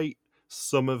despite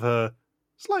some of her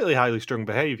slightly highly strung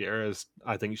behaviour, as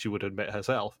I think she would admit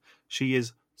herself, she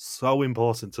is so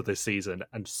important to this season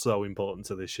and so important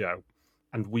to this show.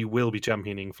 And we will be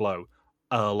championing Flo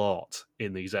a lot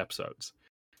in these episodes.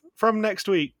 From next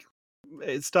week,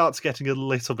 it starts getting a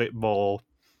little bit more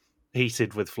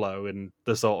heated with Flo and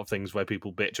the sort of things where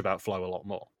people bitch about Flo a lot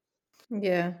more.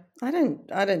 Yeah, I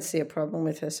don't see a problem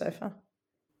with her so far.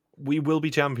 We will be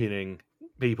championing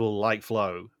people like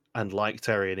Flo and like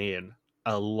Terry and Ian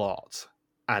a lot.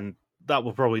 And that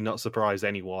will probably not surprise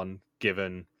anyone,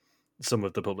 given some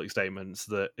of the public statements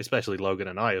that especially Logan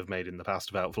and I have made in the past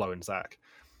about Flo and Zach.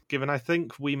 Given I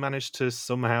think we managed to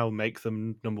somehow make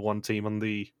them number one team on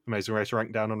the Amazing Race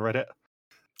rank down on Reddit.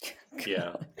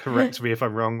 Yeah. Correct me if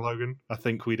I'm wrong, Logan. I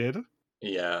think we did.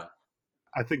 Yeah.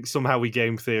 I think somehow we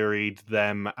game theoried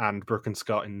them and Brooke and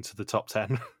Scott into the top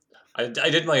 10. I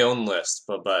did my own list,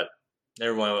 but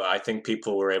everyone, I think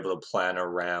people were able to plan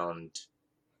around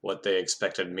what they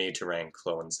expected me to rank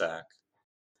Flo and Zach.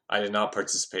 I did not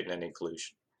participate in any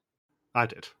collusion. I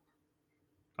did.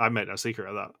 I made no secret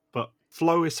of that. But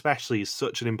Flo especially is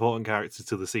such an important character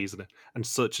to the season and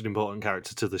such an important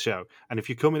character to the show. And if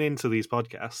you're coming into these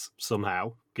podcasts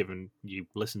somehow, given you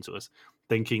listen to us,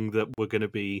 thinking that we're going to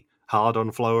be hard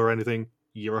on Flo or anything,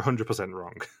 you're 100%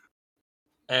 wrong.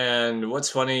 And what's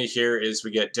funny here is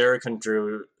we get Derek and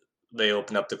Drew, they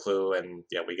open up the clue, and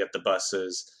yeah, we get the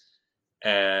buses.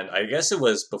 And I guess it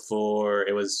was before,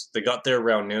 they got there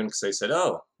around noon because they said,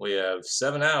 oh, we have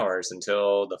 7 hours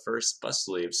until the first bus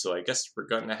leaves. So I guess we're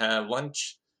going to have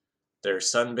lunch. They're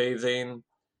sunbathing.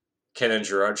 Ken and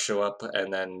Gerard show up,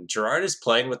 and then Gerard is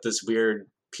playing with this weird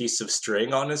piece of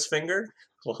string on his finger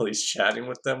while he's chatting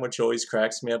with them, which always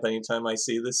cracks me up anytime I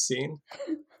see this scene.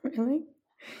 Really?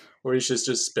 Where he's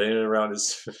just spinning it around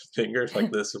his finger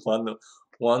like this. The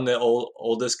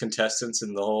oldest contestants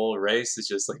in the whole race is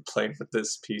just like playing with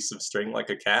this piece of string like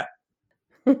a cat.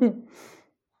 And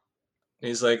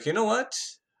he's like, you know what?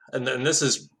 And then this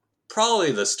is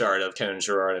probably the start of Ken and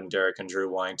Gerard and Derek and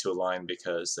Drew wanting to align,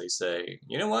 because they say,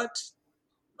 you know what?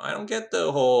 I don't get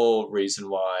the whole reason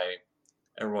why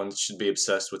everyone should be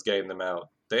obsessed with getting them out.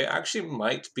 They actually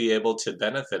might be able to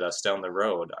benefit us down the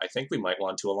road. I think we might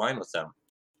want to align with them.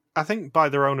 I think by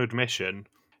their own admission,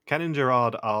 Ken and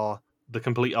Gerard are the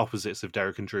complete opposites of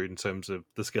Derek and Drew in terms of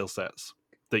the skill sets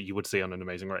that you would see on an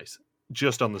Amazing Race,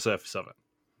 just on the surface of it,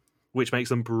 which makes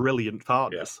them brilliant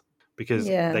partners because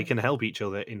they can help each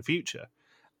other in future.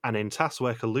 And in tasks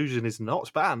where collusion is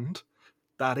not banned,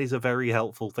 that is a very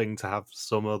helpful thing to have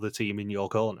some other team in your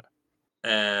corner.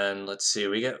 And let's see,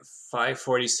 we get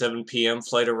 5:47 p.m.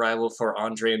 flight arrival for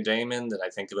Andre and Damon, then I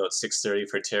think about 6:30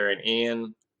 for Terry and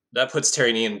Ian. That puts Terry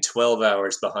and Ian 12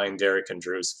 hours behind Derek and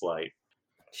Drew's flight.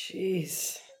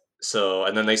 Jeez. So,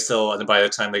 and then by the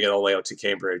time they get all the way out to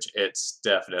Cambridge, it's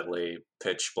definitely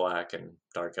pitch black and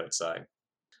dark outside.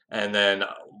 And then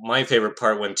my favorite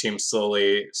part, when teams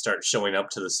slowly start showing up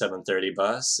to the 7:30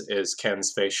 bus, is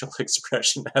Ken's facial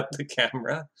expression at the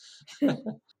camera.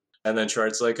 And then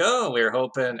Gerard's like, oh, we were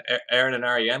hoping Aaron and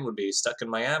Ariane would be stuck in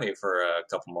Miami for a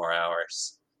couple more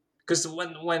hours. Because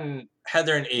when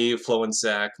Heather and Eve, Flo and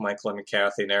Zach, Michael and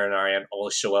Kathy, and Aaron and Ariane all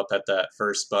show up at that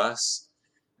first bus,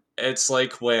 it's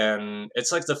like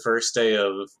the first day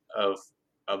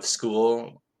of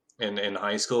school in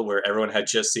high school, where everyone had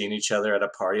just seen each other at a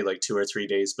party like 2 or 3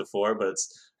 days before, but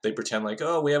they pretend like,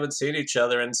 oh, we haven't seen each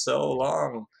other in so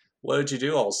long. What did you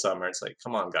do all summer? It's like,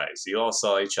 come on, guys. You all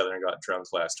saw each other and got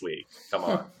drunk last week. Come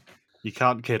on. You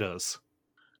can't kid us.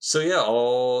 So yeah,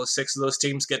 all 6 of those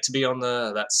teams get to be on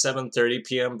that 7:30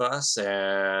 p.m. bus,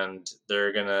 and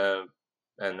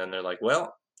then they're like,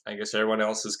 well, I guess everyone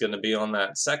else is going to be on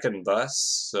that second bus,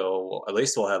 so at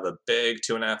least we'll have a big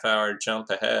 2.5 hour jump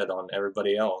ahead on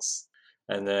everybody else.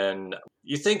 And then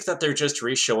you think that they're just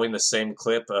re-showing the same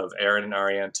clip of Aaron and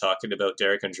Ariane talking about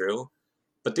Derek and Drew,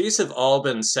 but these have all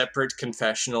been separate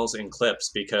confessionals and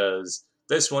clips, because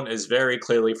this one is very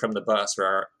clearly from the bus,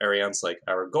 where Ariane's like,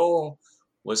 our goal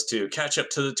was to catch up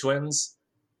to the twins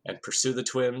and pursue the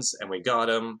twins, and we got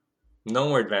them. No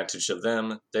more advantage of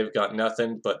them. They've got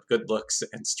nothing but good looks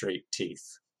and straight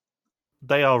teeth.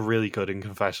 They are really good in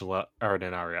confessional, Aaron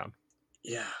and Ariane.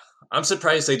 Yeah. I'm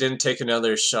surprised they didn't take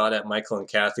another shot at Michael and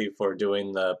Kathy for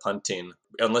doing the punting,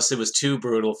 unless it was too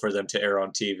brutal for them to air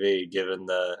on TV, given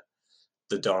the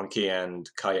donkey and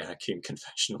kayaking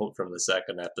confessional from the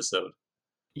second episode.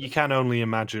 You can only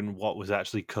imagine what was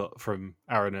actually cut from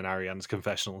Aaron and Ariane's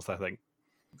confessionals, I think.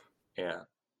 Yeah.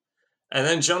 And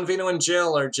then John Vino and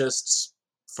Jill are just,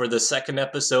 for the second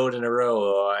episode in a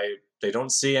row, they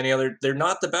don't see any other... They're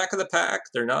not the back of the pack.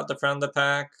 They're not the front of the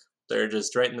pack. They're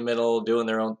just right in the middle, doing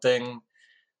their own thing.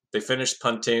 They finished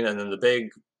punting, and then the big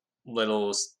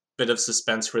little bit of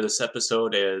suspense for this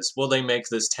episode is, will they make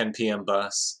this 10 p.m.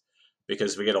 bus?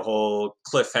 Because we get a whole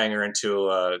cliffhanger into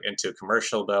a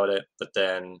commercial about it. But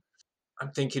then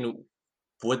I'm thinking,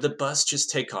 would the bus just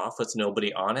take off with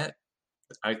nobody on it?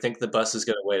 I think the bus is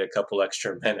going to wait a couple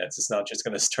extra minutes. It's not just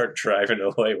going to start driving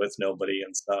away with nobody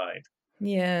inside.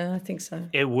 Yeah, I think so.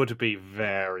 It would be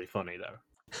very funny, though.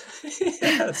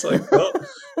 Yeah, it's like, well,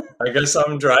 I guess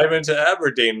I'm driving to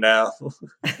Aberdeen now,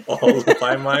 all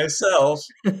by myself.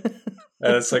 And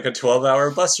it's like a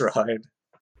 12-hour bus ride.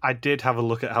 I did have a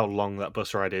look at how long that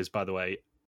bus ride is, by the way.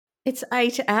 It's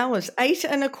 8 hours,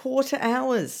 8.25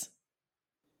 hours.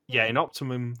 Yeah, in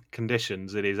optimum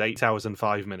conditions, it is 8 hours and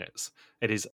 5 minutes.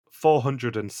 It is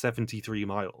 473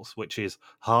 miles, which is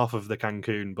half of the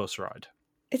Cancun bus ride.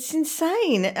 It's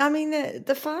insane. I mean,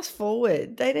 the fast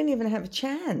forward, they didn't even have a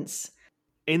chance.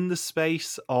 In the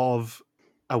space of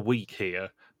a week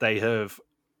here, they have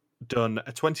done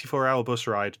a 24-hour bus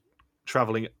ride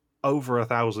traveling over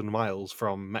 1,000 miles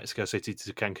from Mexico City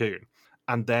to Cancun.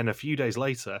 And then a few days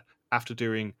later, after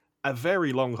doing a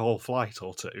very long-haul flight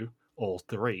or two, or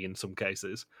 3 in some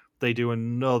cases, they do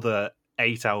another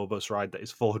 8-hour bus ride that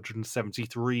is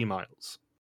 473 miles.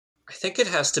 I think it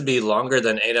has to be longer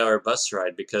than 8-hour bus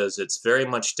ride because it's very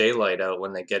much daylight out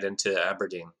when they get into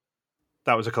Aberdeen.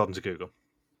 That was according to Google.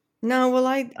 No, well,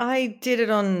 I did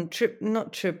it on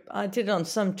I did it on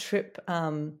some trip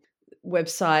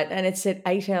website, and it said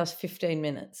 8 hours, 15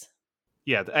 minutes.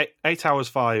 Yeah, the 8 hours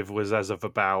 5 was as of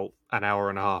about an hour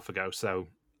and a half ago, so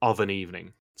of an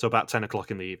evening. So about 10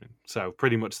 o'clock in the evening. So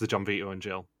pretty much the John Vito and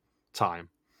Jill time.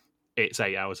 It's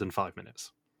 8 hours and 5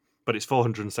 minutes. But it's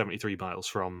 473 miles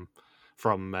from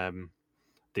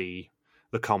the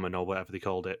Common, or whatever they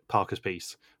called it, Parker's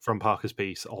Piece. From Parker's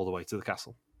Piece all the way to the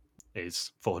castle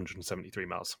is 473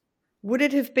 miles. Would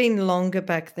it have been longer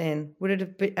back then? Would it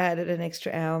have added an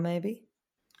extra hour, maybe?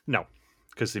 No,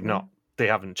 because they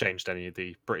haven't changed any of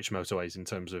the British motorways in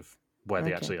terms of where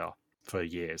they actually are for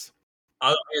years.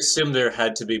 I assume there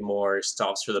had to be more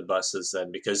stops for the buses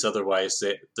then, because otherwise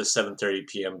the 7:30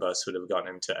 p.m. bus would have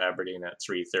gotten into Aberdeen at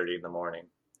 3:30 in the morning,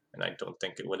 and I don't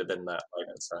think it would have been that light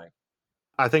outside.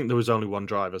 I think there was only one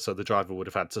driver, so the driver would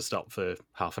have had to stop for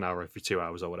half an hour every 2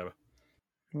 hours or whatever.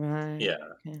 Right. Yeah.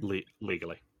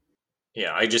 Legally.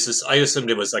 Yeah, I assumed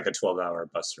it was like a 12-hour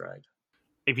bus ride.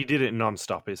 If you did it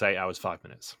non-stop, it's 8 hours, 5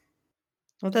 minutes.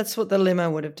 Well, that's what the limo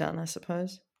would have done, I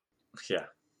suppose. Yeah.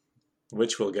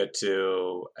 Which we'll get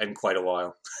to in quite a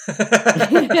while.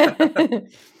 The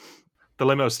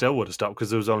limo still would have stopped because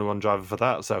there was only one driver for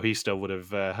that, so he still would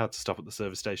have had to stop at the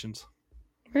service stations.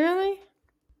 Really?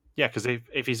 Yeah, because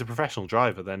if he's a professional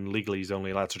driver, then legally he's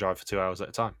only allowed to drive for 2 hours at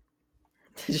a time.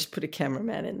 They just put a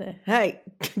cameraman in there. Hey,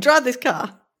 drive this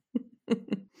car.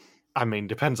 I mean,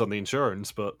 depends on the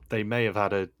insurance, but they may have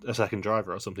had a second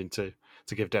driver or something to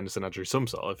give Dennis and Andrew some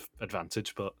sort of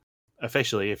advantage, but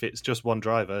officially, if it's just one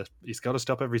driver, he's got to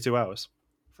stop every 2 hours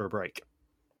for a break.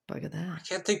 Bugger that. I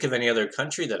can't think of any other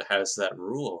country that has that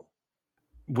rule.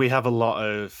 We have a lot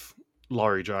of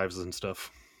lorry drivers and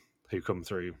stuff who come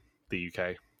through the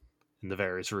UK in the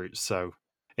various routes, so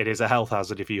it is a health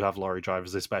hazard if you have lorry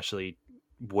drivers, especially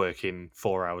working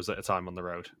 4 hours at a time on the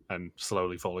road and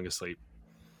slowly falling asleep.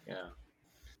 Yeah.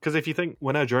 Because if you think,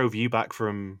 when I drove you back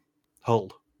from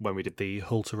Hull, when we did the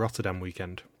Hull to Rotterdam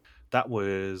weekend, that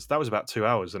was about 2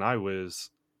 hours, and I was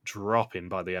dropping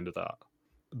by the end of that.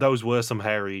 Those were some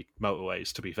hairy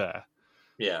motorways, to be fair.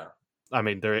 Yeah. I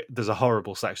mean, there's a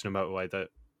horrible section of motorway that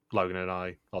Logan and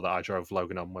I drove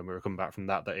Logan on when we were coming back from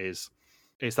that is,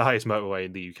 it's the highest motorway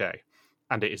in the UK,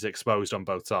 and it is exposed on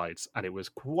both sides, and it was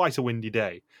quite a windy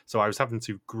day, so I was having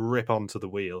to grip onto the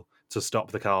wheel to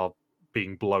stop the car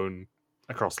being blown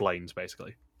across lanes,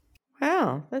 basically.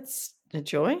 Wow, that's a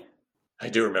joy. I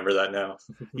do remember that now.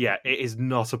 Yeah, it is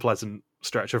not a pleasant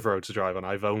stretch of road to drive on.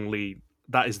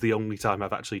 That is the only time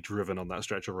I've actually driven on that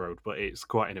stretch of road, but it's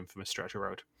quite an infamous stretch of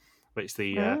road. But it's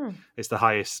the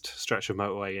highest stretch of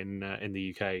motorway in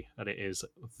the UK, and it is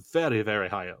very, very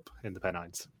high up in the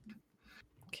Pennines.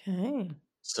 Okay.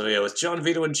 So yeah, with John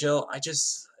Vito and Jill,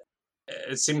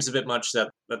 it seems a bit much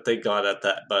that they got at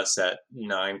that bus at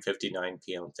 9:59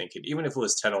 p.m. I'm thinking, even if it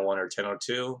was 10:01 or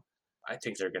 10:02, I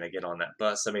think they're going to get on that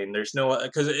bus. I mean, there's no,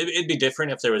 because it'd be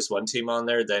different if there was one team on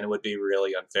there, then it would be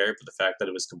really unfair. But the fact that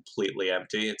it was completely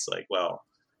empty, it's like, well,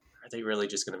 are they really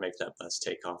just going to make that bus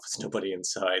take off with nobody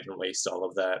inside and waste all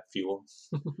of that fuel?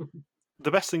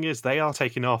 The best thing is they are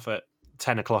taking off at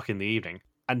 10 o'clock in the evening,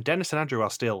 and Dennis and Andrew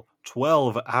are still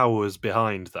 12 hours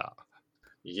behind that.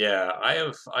 Yeah,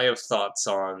 I have thoughts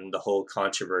on the whole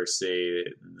controversy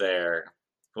there.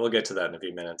 We'll get to that in a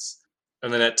few minutes.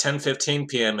 And then at 10:15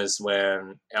 p.m. is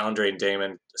when Andre and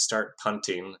Damon start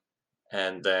punting.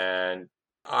 And then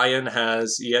Ian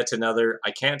has yet another,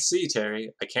 I can't see,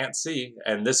 Terry, I can't see.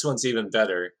 And this one's even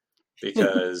better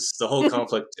because the whole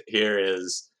conflict here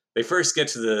is they first get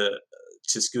to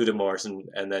Scudamores,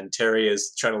 and then Terry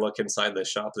is trying to look inside the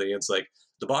shop, and it's like,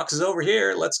 the box is over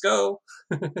here, let's go.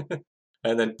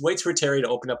 And then waits for Terry to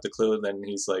open up the clue, and then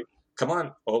he's like, come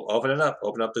on, open it up,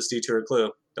 open up this detour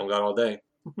clue. Don't got all day.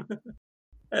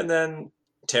 And then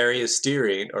Terry is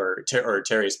steering, or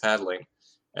Terry's paddling,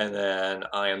 and then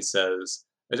Ian says,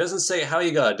 it doesn't say how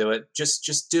you gotta do it,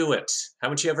 just do it.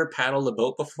 Haven't you ever paddled a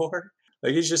boat before?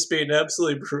 Like, he's just being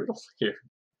absolutely brutal here.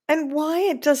 And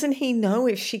why doesn't he know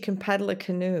if she can paddle a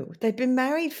canoe? They've been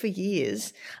married for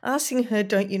years. Asking her,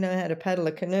 don't you know how to paddle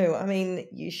a canoe? I mean,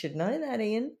 you should know that,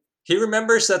 Ian. He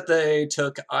remembers that they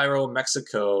took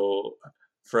Aeromexico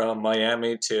from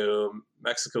Miami to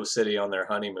Mexico City on their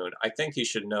honeymoon. I think he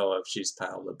should know if she's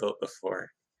paddled a boat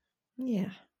before. Yeah.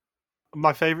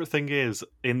 My favourite thing is,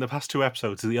 in the past 2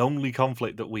 episodes, the only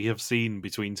conflict that we have seen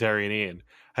between Terry and Ian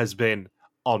has been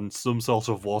on some sort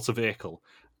of water vehicle.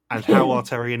 And how are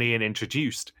Terry and Ian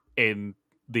introduced in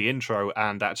the intro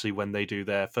and actually when they do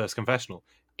their first confessional?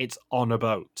 It's on a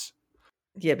boat.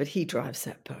 Yeah, but he drives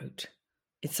that boat.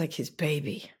 It's like his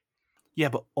baby. Yeah,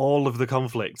 but all of the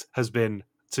conflict has been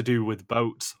to do with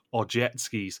boats or jet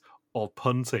skis or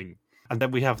punting. And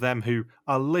then we have them who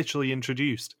are literally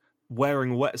introduced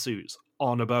wearing wetsuits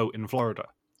on a boat in Florida.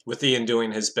 With Ian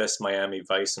doing his best Miami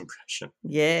Vice impression.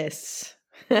 Yes.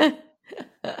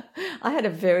 I had a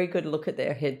very good look at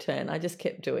their head turn. I just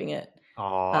kept doing it.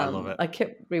 Oh, I love it. I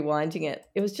kept rewinding it.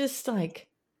 It was just like,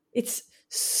 it's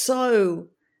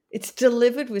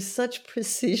delivered with such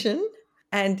precision,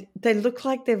 and they look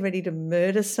like they're ready to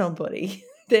murder somebody.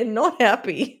 They're not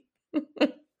happy.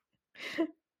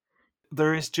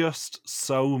 There is just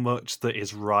so much that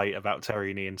is right about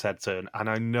Terry and Ian's head turn, and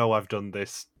I know I've done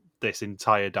this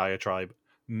entire diatribe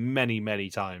many, many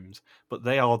times, but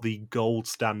they are the gold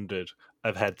standard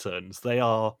of head turns. They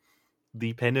are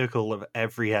the pinnacle of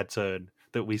every head turn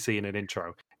that we see in an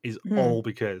intro, is all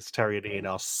because Terry and Ian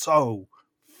are so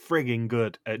frigging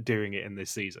good at doing it in this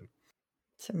season.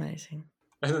 It's amazing.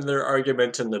 And then their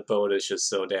argument in the boat is just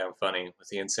so damn funny,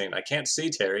 with Ian saying, I can't see,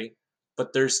 Terry,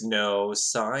 but there's no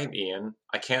sign, Ian.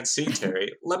 I can't see,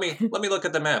 Terry. Let me look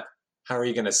at the map. How are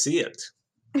you going to see it?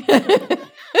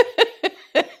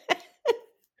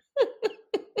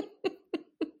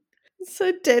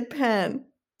 So deadpan.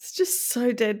 It's just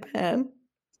so deadpan.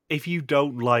 If you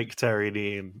don't like Terry and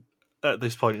Ian at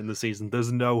this point in the season,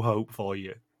 there's no hope for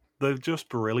you. They're just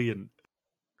brilliant.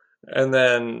 And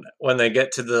then when they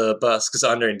get to the bus, because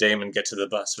Andre and Damon get to the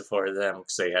bus before them,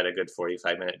 because they had a good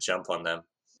 45-minute jump on them.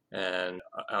 And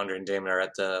Andre and Damon are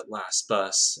at the last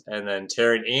bus. And then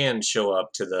Terry and Ian show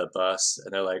up to the bus,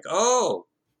 and they're like, oh,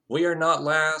 we are not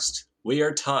last. We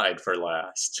are tied for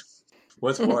last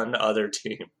with one other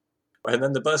team. And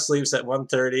then the bus leaves at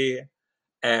 1:30,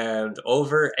 and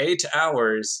over 8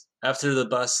 hours after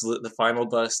the final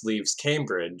bus leaves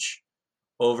Cambridge,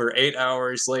 over 8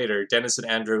 hours later, Dennis and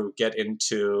Andrew get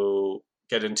into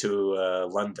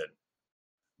London.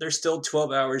 They're still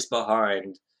 12 hours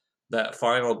behind that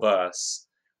final bus,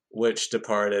 which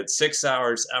departed 6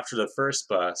 hours after the first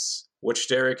bus, which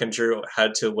Derek and Drew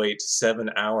had to wait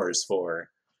 7 hours for.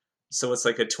 So it's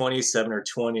like a 27 or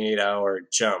 28 hour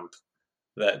jump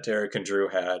that Derek and Drew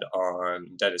had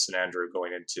on Dennis and Andrew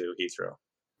going into Heathrow.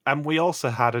 And we also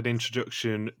had an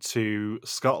introduction to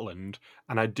Scotland,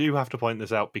 and I do have to point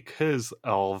this out because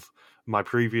of my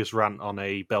previous rant on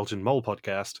a Belgian Mole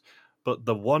podcast, but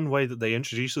the one way that they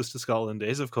introduce us to Scotland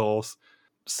is, of course,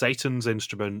 Satan's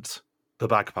instrument, the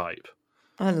bagpipe.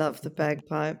 I love the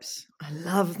bagpipes. I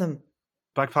love them.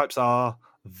 Bagpipes are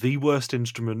the worst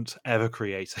instrument ever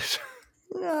created.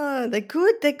 No, they're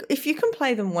good. If you can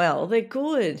play them well, they're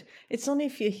good. It's only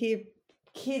if you hear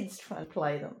kids try and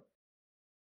play them.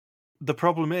 The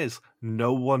problem is,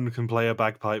 no one can play a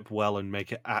bagpipe well and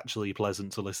make it actually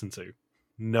pleasant to listen to.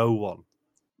 No one.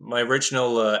 My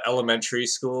original elementary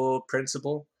school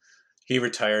principal, he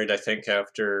retired, I think,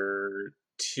 after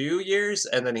 2 years,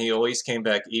 and then he always came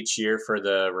back each year for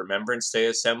the Remembrance Day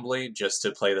assembly just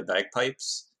to play the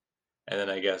bagpipes. And then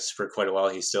I guess for quite a while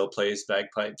he still plays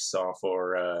bagpipes I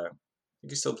think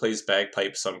he still plays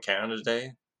bagpipes on Canada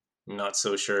Day. I'm not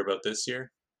so sure about this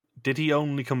year. Did he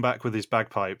only come back with his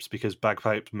bagpipes because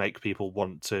bagpipes make people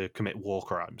want to commit war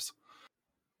crimes?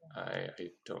 I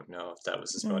don't know if that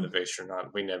was his motivation or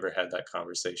not. We never had that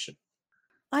conversation.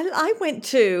 I went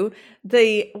to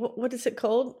the, what is it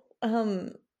called?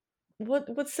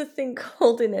 What's the thing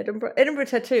called in Edinburgh? Edinburgh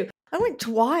Tattoo. I went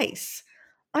twice.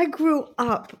 I grew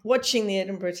up watching the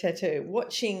Edinburgh Tattoo,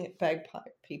 watching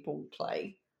bagpipe people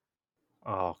play.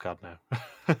 Oh, God,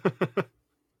 no.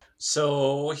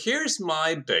 So here's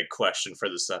my big question for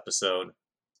this episode.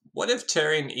 What if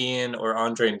Terry and Ian or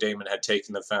Andre and Damon had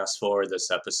taken the fast forward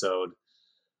this episode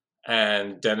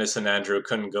and Dennis and Andrew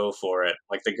couldn't go for it?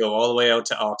 Like they go all the way out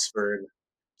to Oxford.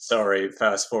 Sorry,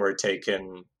 fast forward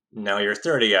taken. Now you're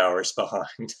 30 hours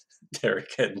behind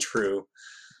Derek and Drew.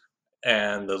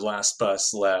 And the last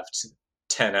bus left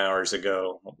 10 hours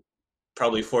ago.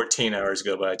 Probably 14 hours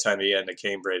ago by the time you get into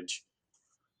Cambridge.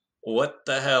 What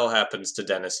the hell happens to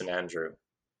Dennis and Andrew?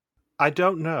 I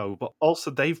don't know, but also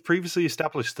they've previously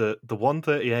established that the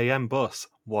 1:30 a.m. bus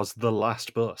was the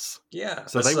last bus. Yeah,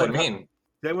 So that's they what I would mean.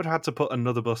 They would have had to put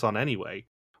another bus on anyway.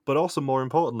 But also, more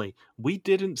importantly, we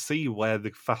didn't see where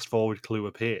the fast forward clue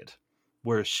appeared.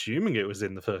 We're assuming it was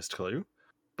in the first clue,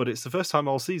 but it's the first time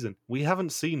all season. We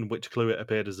haven't seen which clue it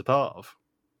appeared as a part of.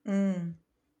 Mm.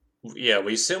 Yeah,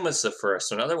 we assume it's the first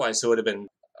one. Otherwise, it would have been.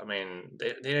 I mean,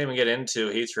 they didn't even get into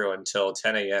Heathrow until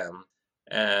 10 a.m.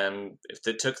 And if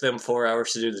it took them 4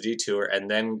 hours to do the detour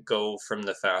and then go from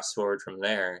the fast forward from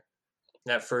there,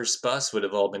 that first bus would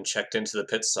have all been checked into the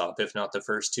pit stop, if not the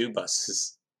first two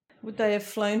buses. Would they have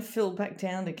flown Phil back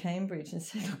down to Cambridge and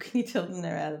said, "Look, can you tell them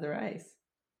they're out of the race?"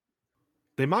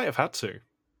 They might have had to.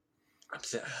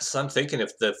 So I'm thinking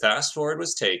if the fast forward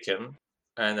was taken,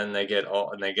 and then they're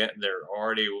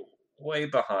already way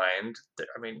behind.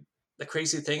 I mean, the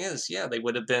crazy thing is, yeah, they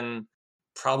would have been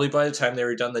probably by the time they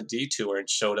were done the detour and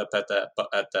showed up at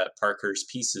that Parker's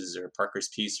Pieces or Parker's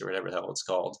Piece or whatever the hell it's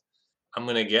called. I'm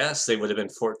gonna guess they would have been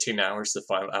 14 hours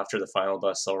after the final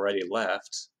bus already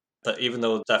left. But even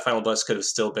though that final bus could have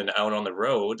still been out on the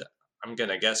road, I'm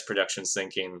gonna guess production's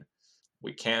thinking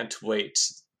we can't wait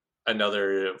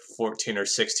another 14 or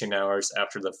 16 hours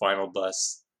after the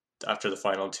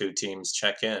final two teams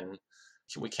check in.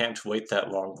 We can't wait that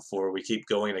long before we keep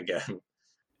going again.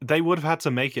 They would have had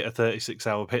to make it a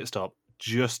 36-hour pit stop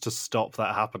just to stop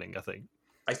that happening, I think.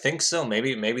 I think so.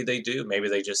 Maybe they do. Maybe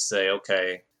they just say,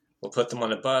 okay, we'll put them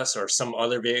on a bus or some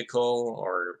other vehicle,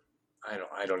 or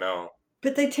I don't know.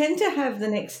 But they tend to have the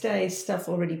next day's stuff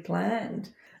already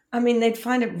planned. I mean, they'd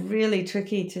find it really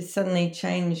tricky to suddenly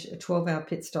change a 12-hour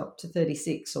pit stop to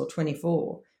 36 or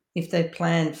 24 if they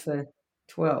planned for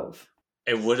 12.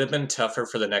 It would have been tougher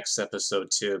for the next episode,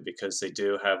 too, because they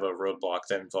do have a roadblock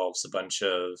that involves a bunch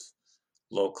of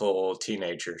local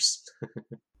teenagers.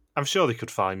 I'm sure they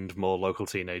could find more local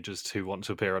teenagers who want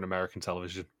to appear on American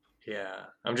television. Yeah,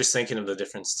 I'm just thinking of the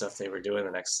different stuff they were doing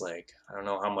the next leg. I don't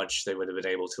know how much they would have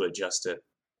been able to adjust it.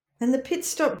 And the pit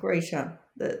stop greeter,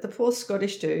 the poor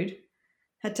Scottish dude,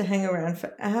 had to hang around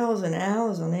for hours and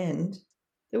hours on end.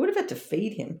 They would have had to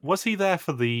feed him. Was he there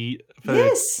for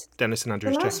yes, Dennis and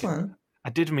Andrew's the last check-in? one? I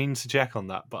did mean to check on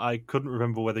that, but I couldn't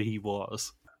remember whether he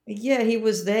was. Yeah, he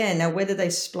was there. Now, whether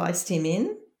they spliced him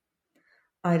in,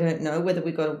 I don't know. Whether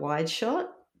we got a wide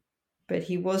shot, but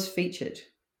he was featured.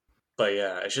 But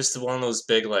yeah, it's just one of those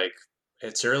big, like,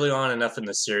 it's early on enough in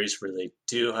the series where they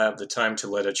do have the time to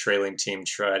let a trailing team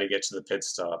try to get to the pit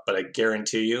stop. But I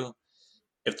guarantee you,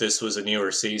 if this was a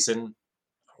newer season,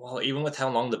 well, even with how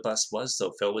long the bus was,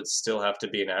 though, Phil would still have to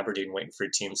be in Aberdeen waiting for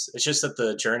teams. It's just that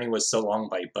the journey was so long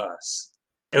by bus.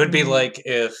 It would be like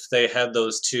if they had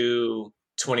those two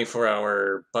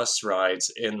 24-hour bus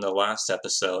rides in the last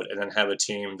episode and then have a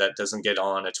team that doesn't get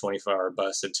on a 24-hour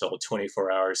bus until 24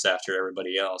 hours after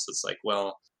everybody else. It's like,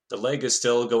 well, the leg is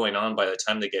still going on by the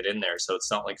time they get in there, so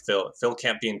it's not like Phil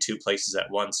can't be in two places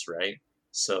at once, right?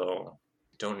 So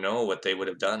don't know what they would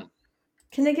have done.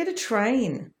 Can they get a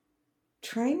train?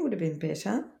 Train would have been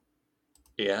better.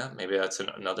 Yeah, maybe that's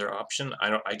another option.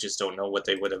 I just don't know what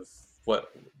they would have,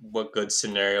 what good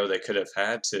scenario they could have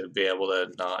had to be able to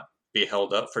not be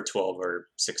held up for 12 or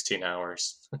 16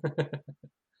 hours.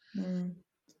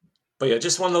 But yeah,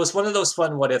 just one of those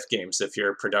fun what if games if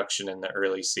you're production in the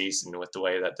early season with the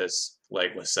way that this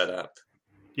leg was set up.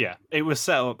 Yeah, it was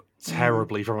set up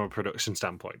terribly from a production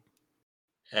standpoint.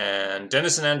 And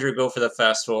Dennis and Andrew go for the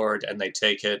fast forward and they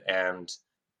take it and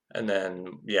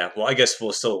then yeah, well I guess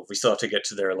we still have to get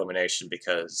to their elimination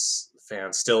because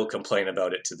fans still complain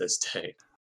about it to this day.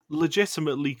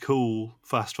 Legitimately cool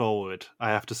fast forward, I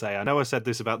have to say. I know I said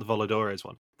this about the Voladores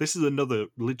one. This is another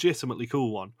legitimately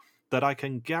cool one that I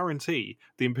can guarantee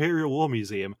the Imperial War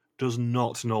Museum does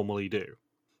not normally do.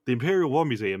 The Imperial War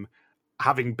Museum,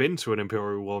 having been to an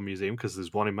Imperial War Museum, because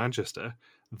there's one in Manchester,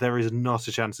 there is not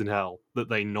a chance in hell that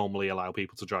they normally allow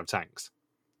people to drive tanks.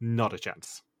 Not a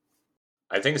chance.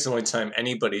 I think it's the only time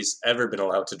anybody's ever been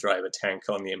allowed to drive a tank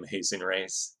on The Amazing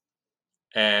Race.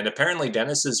 And apparently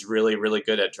Dennis is really, really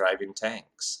good at driving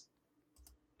tanks.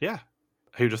 Yeah,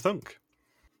 who'd have thunk?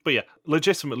 But yeah,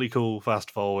 legitimately cool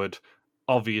fast forward.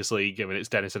 Obviously, given it's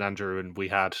Dennis and Andrew, and we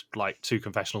had like 2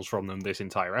 confessionals from them this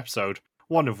entire episode,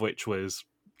 one of which was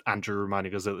Andrew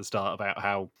reminding us at the start about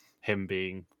how him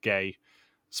being gay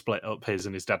split up his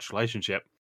and his dad's relationship.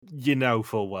 You know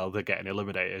full well they're getting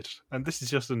eliminated. And this is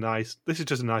just a nice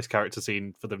character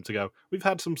scene for them to go, we've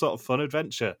had some sort of fun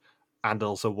adventure and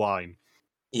also wine.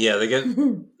 Yeah, they get.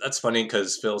 That's funny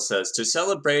because Phil says to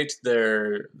celebrate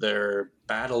their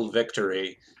battle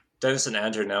victory, Dennis and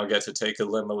Andrew now get to take a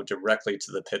limo directly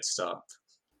to the pit stop.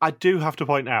 I do have to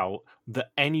point out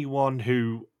that anyone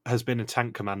who has been a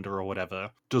tank commander or whatever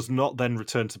does not then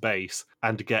return to base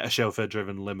and get a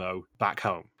chauffeur-driven limo back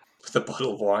home. With a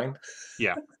bottle of wine.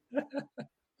 Yeah.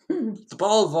 The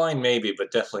bottle of wine maybe,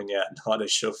 but definitely not a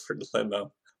chauffeured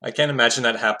limo. I can't imagine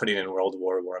that happening in World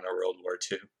War I or World War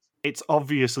II. It's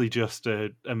obviously just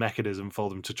a mechanism for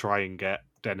them to try and get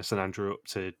Dennis and Andrew up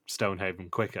to Stonehaven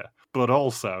quicker. But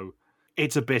also,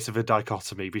 it's a bit of a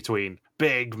dichotomy between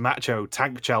big macho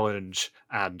tank challenge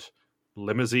and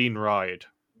limousine ride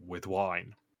with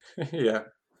wine. Yeah.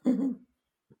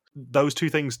 Those 2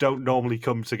 things don't normally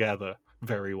come together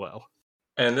very well.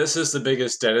 And this is the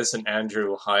biggest Dennis and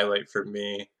Andrew highlight for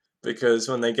me. Because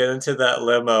when they get into that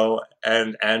limo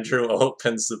and Andrew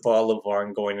opens the bottle of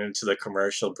wine going into the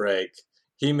commercial break,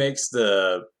 he makes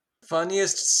the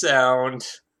funniest sound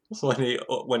when he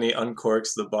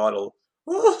uncorks the bottle.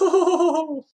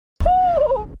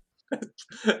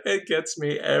 It gets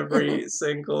me every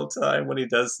single time when he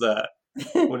does that.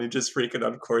 When he just freaking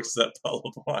uncorks that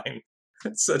bottle of wine.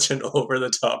 It's such an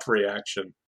over-the-top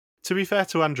reaction. To be fair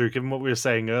to Andrew, given what we were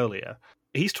saying earlier,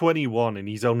 he's 21 and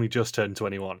he's only just turned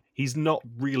 21. He's not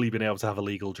really been able to have a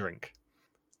legal drink.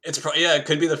 It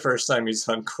could be the first time he's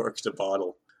uncorked a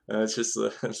bottle. It's just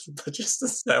the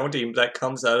sounding that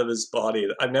comes out of his body.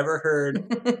 I've never heard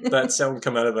that sound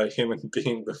come out of a human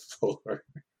being before.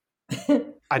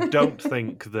 I don't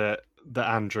think that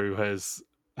Andrew has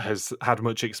had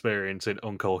much experience in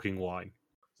uncorking wine.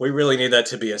 We really need that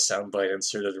to be a soundbite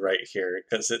inserted right here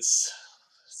because it's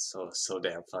so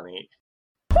damn funny.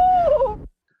 I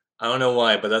don't know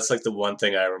why, but that's like the one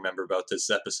thing I remember about this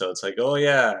episode. It's like, oh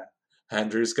yeah,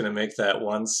 Andrew's gonna make that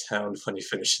one sound when he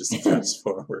finishes the fast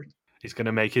forward. He's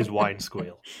gonna make his wine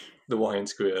squeal. The wine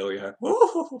squeal, yeah.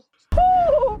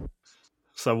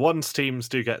 So once teams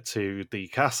do get to the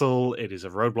castle, it is a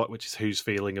roadblock, which is who's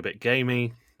feeling a bit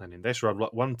gamey. And in this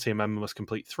roadblock, one team member must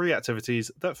complete 3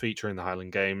 activities that feature in the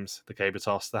Highland Games, the caber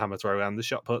toss, the hammer throw, and the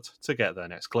shot put, to get their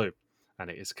next clue. And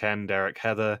it is Ken, Derek,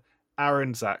 Heather,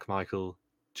 Aaron, Zach, Michael,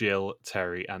 Jill,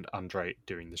 Terry, and Andre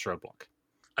doing this roadblock.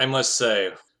 I must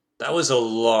say, that was a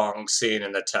long scene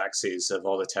in the taxis of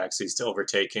all the taxis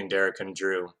overtaking Derek and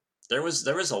Drew. There was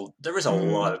a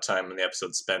lot of time in the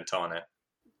episode spent on it.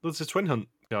 There's a twin hunt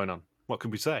going on. What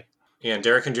could we say? Yeah, and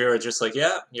Derek and Drew are just like,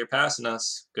 yeah, you're passing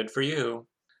us. Good for you.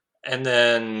 And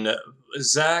then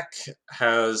Zach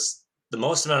has the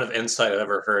most amount of insight I've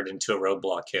ever heard into a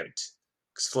roadblock hint.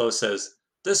 Because Flo says,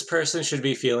 this person should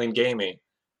be feeling gamey.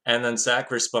 And then Zach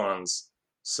responds,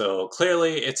 so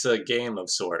clearly it's a game of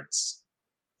sorts.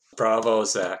 Bravo,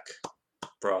 Zach.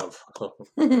 Bravo.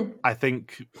 I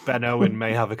think Ben Owen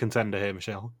may have a contender here,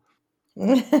 Michelle.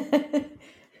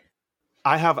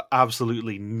 I have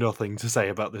absolutely nothing to say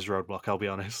about this roadblock, I'll be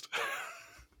honest.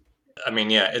 I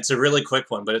mean, yeah, it's a really quick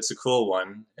one, but it's a cool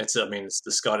one. It's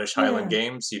the Scottish Highland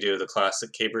Games. You do the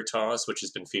classic caber toss, which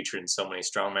has been featured in so many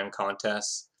strongman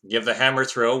contests. You have the hammer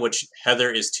throw, which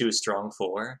Heather is too strong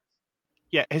for.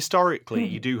 Yeah, historically,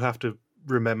 you do have to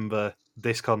remember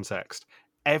this context.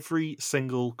 Every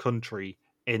single country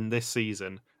in this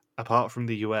season, apart from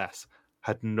the US,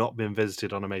 had not been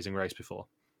visited on Amazing Race before.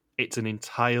 It's an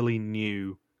entirely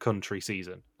new country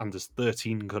season, and there's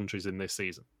 13 countries in this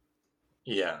season.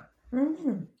 Yeah.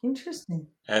 Interesting.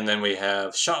 And then we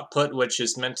have shot put, which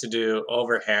is meant to do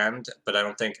overhand, but I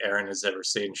don't think Aaron has ever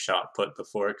seen shot put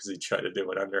before because he tried to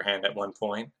do it underhand at one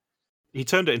point. He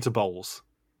turned it into bowls.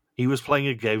 He was playing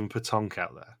a game of petanque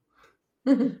out there.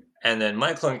 And then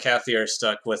Michael and Kathy are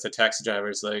stuck with the taxi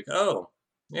driver's like, oh,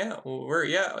 yeah,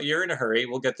 you're in a hurry.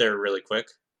 We'll get there really quick.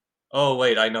 Oh,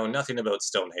 wait, I know nothing about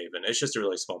Stonehaven. It's just a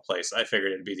really small place. I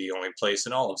figured it'd be the only place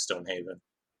in all of Stonehaven.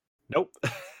 Nope.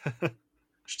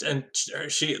 And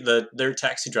their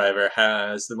taxi driver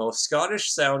has the most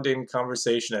Scottish-sounding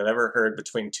conversation I've ever heard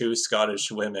between 2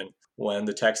 Scottish women when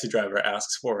the taxi driver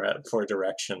asks for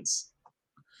directions.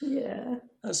 Yeah.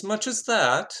 As much as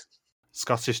that...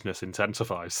 Scottishness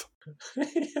intensifies.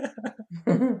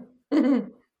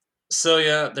 So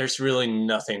yeah, there's really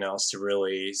nothing else to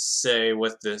really say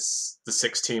with this. The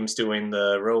 6 teams doing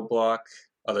the roadblock.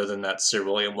 other than that Sir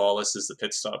William Wallace is the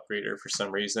pit stop greeter for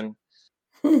some reason.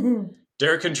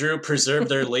 Derek and Drew preserved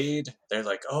their lead. They're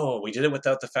like, oh, we did it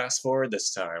without the fast forward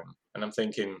this time. And I'm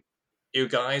thinking, you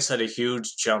guys had a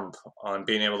huge jump on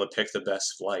being able to pick the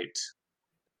best flight.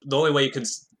 The only way you can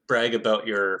brag about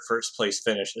your first place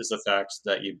finish is the fact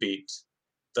that you beat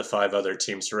the 5 other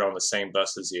teams who were on the same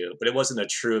bus as you. But it wasn't a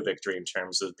true victory in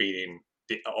terms of beating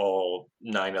all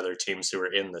 9 other teams who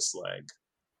were in this leg.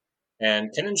 And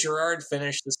Ken and Gerard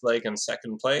finished this leg in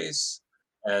second place.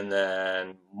 And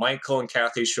then Michael and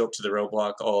Kathy show up to the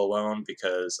roadblock all alone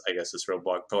because I guess this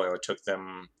roadblock probably only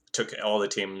took all the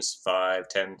teams 5,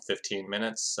 10, 15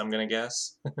 minutes, I'm going to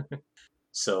guess.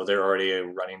 So they're already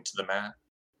running to the mat.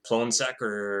 Flo and Zach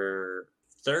are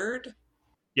third?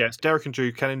 Yes, Derek and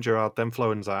Drew, Ken and Gerard, then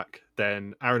Flo and Zach,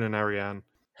 then Aaron and Ariane.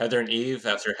 Heather and Eve,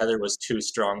 after Heather was too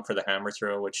strong for the hammer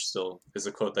throw, which still is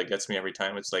a quote that gets me every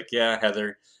time. It's like, yeah,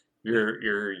 Heather,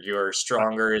 you're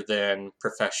stronger than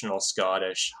professional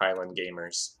Scottish Highland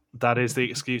gamers. That is the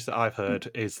excuse that I've heard,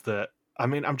 is that, I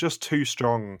mean, I'm just too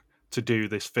strong to do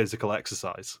this physical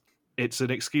exercise. It's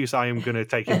an excuse I am going to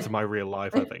take into my real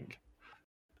life, I think.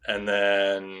 And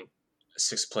then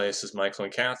 6th place is Michael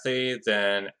and Kathy.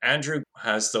 Then Andrew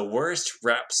has the worst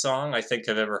rap song I think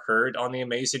I've ever heard on The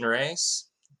Amazing Race.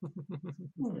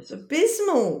 Oh, it's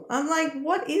abysmal. I'm like,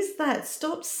 what is that?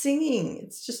 Stop singing.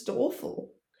 It's just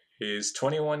awful. He's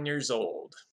 21 years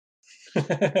old.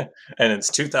 And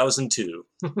it's 2002.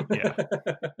 Yeah.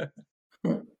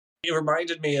 It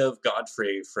reminded me of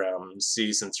Godfrey from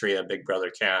season 3 of Big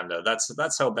Brother Canada.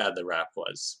 That's how bad the rap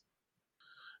was.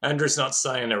 Andrew's not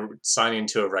signing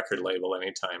to a record label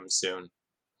anytime soon.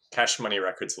 Cash Money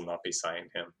Records will not be signing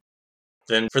him.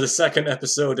 Then for the second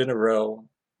episode in a row,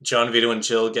 John Vito and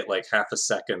Jill get like half a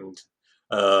second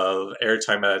of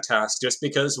airtime at a task just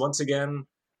because, once again,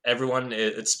 everyone,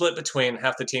 it's split between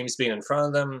half the teams being in front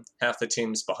of them, half the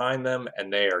teams behind them,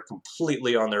 and they are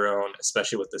completely on their own,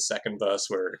 especially with the second bus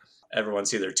where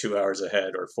everyone's either 2 hours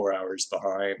ahead or 4 hours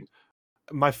behind.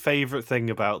 My favourite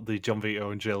thing about the John Vito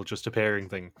and Jill just appearing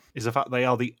thing is the fact they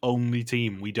are the only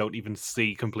team we don't even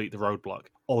see complete the roadblock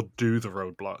or do the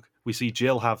roadblock. We see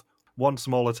Jill have one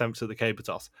small attempt at the caber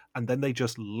toss, and then they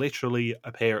just literally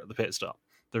appear at the pit stop.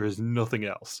 There is nothing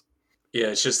else. Yeah,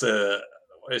 it's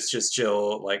just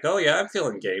Jill like, oh yeah, I'm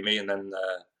feeling gamey, and then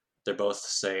they're both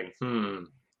saying, I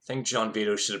think John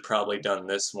Vito should have probably done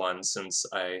this one since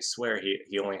I swear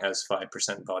he only has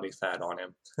 5% body fat on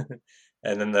him.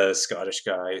 And then the Scottish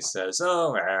guy says,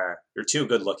 oh, you're too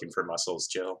good looking for muscles,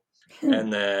 Jill.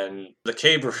 And then the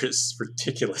caber is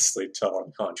ridiculously tall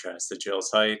in contrast to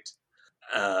Jill's height.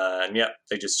 And yeah,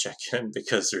 they just check in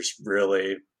because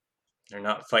they're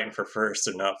not fighting for first,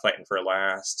 they're not fighting for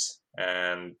last.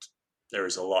 And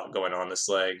there's a lot going on this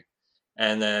leg.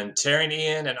 And then Terry and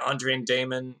Ian and Andre and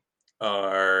Damon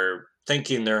are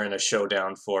thinking they're in a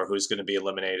showdown for who's going to be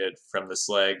eliminated from this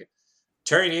leg.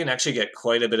 Terry and Ian actually get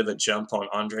quite a bit of a jump on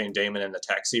Andre and Damon in the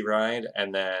taxi ride,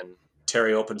 and then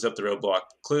Terry opens up the roadblock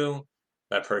clue.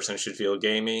 That person should feel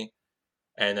gamey.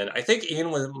 And then I think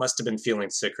Ian must have been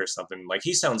feeling sick or something. Like,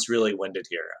 he sounds really winded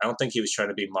here. I don't think he was trying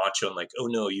to be macho and like, oh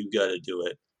no, you gotta do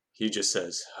it. He just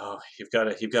says, oh, you've got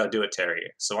to do it,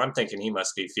 Terry. So I'm thinking he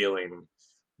must be feeling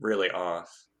really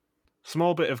off.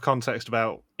 Small bit of context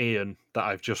about Ian that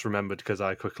I've just remembered because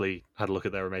I quickly had a look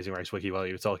at their Amazing Race wiki while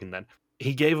you were talking then.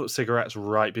 He gave up cigarettes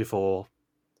right before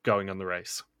going on the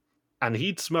race. And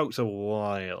he'd smoked a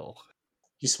while.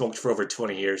 He smoked for over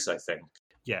 20 years, I think.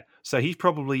 Yeah, so he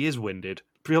probably is winded,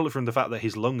 purely from the fact that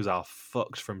his lungs are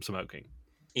fucked from smoking.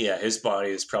 Yeah, his body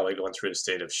is probably going through a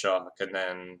state of shock, and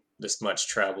then this much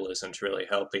travel isn't really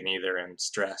helping either in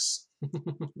stress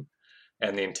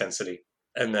and the intensity.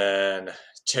 And then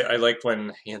I like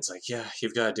when Ian's like, yeah,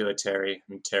 you've got to do it, Terry.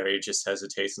 And Terry just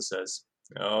hesitates and says,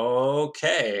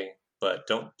 okay, but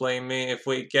don't blame me if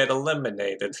we get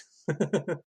eliminated.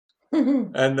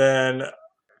 And then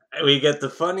we get the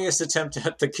funniest attempt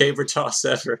at the caber toss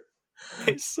ever.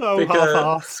 It's so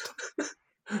half-assed.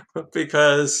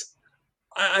 Because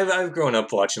I've grown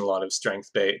up watching a lot of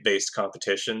strength-based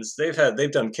competitions.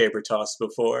 They've done caber toss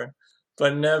before,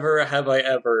 but never have I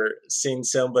ever seen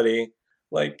somebody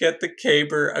like get the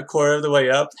caber a quarter of the way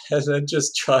up and then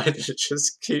just try to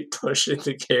just keep pushing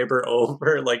the caber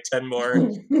over like 10 more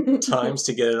times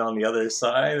to get it on the other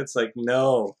side. It's like,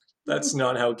 no, that's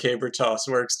not how caber toss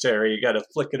works, Terry. You got to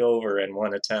flick it over in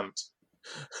one attempt.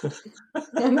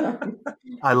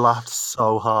 I laughed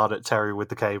so hard at Terry with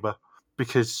the caber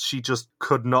because she just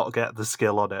could not get the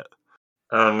skill on it.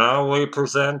 And now we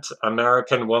present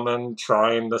American woman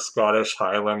trying the Scottish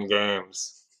Highland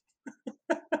Games.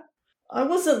 I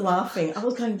wasn't laughing. I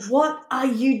was going, what are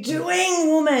you doing,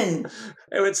 woman?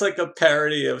 It's like a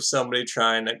parody of somebody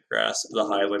trying to grasp the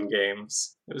Highland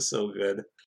Games. It was so good.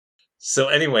 So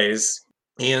anyways,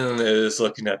 Ian is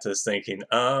looking at this thinking,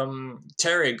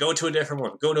 Terry, go to a different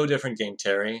one. Go to a different game,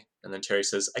 Terry. And then Terry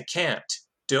says, I can't.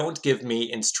 Don't give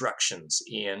me instructions,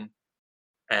 Ian.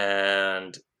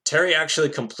 And Terry actually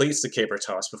completes the caper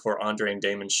toss before Andre and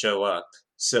Damon show up.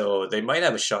 So they might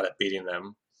have a shot at beating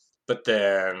them. But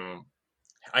then,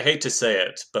 I hate to say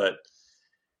it, but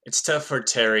it's tough for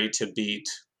Terry to beat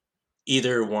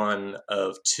either one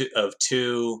of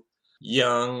two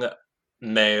young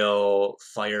male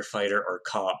firefighter or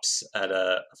cops at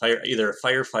either a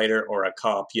firefighter or a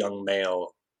cop young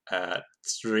male at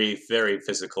 3 very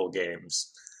physical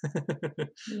games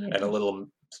and a little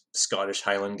Scottish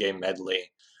Highland game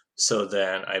medley. So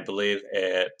then I believe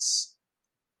it's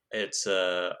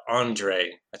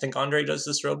Andre. I think Andre does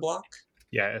this roadblock.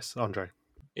 Yeah, it's Andre.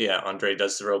 Yeah, Andre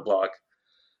does the roadblock.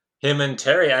 Him and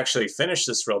Terry actually finished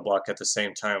this roadblock at the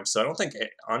same time, so I don't think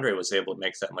Andre was able to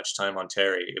make that much time on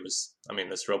Terry.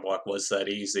 This roadblock was that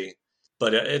easy.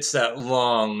 But it's that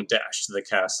long dash to the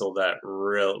castle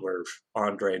where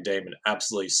Andre and Damon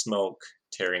absolutely smoke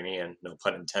Terry and Ian, no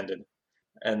pun intended.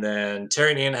 And then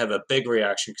Terry and Ian have a big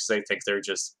reaction because they think they're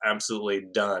just absolutely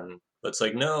done. But it's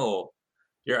like, no,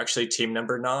 you're actually team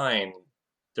number 9.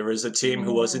 There was a team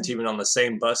who wasn't even on the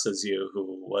same bus as you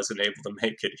who wasn't able to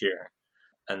make it here.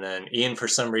 And then Ian, for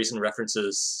some reason,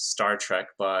 references Star Trek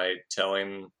by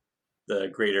telling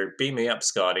the greeter, beam me up,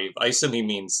 Scotty. I assume he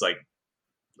means like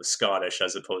the Scottish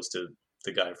as opposed to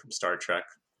the guy from Star Trek.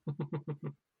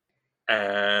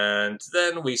 And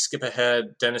then we skip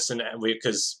ahead, Dennison,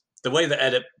 because the way the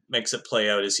edit makes it play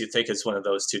out is you think it's one of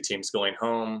those 2 teams going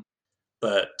home.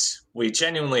 But we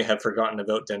genuinely have forgotten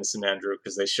about Dennis and Andrew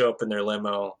because they show up in their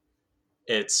limo.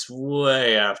 It's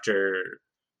way after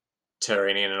Terry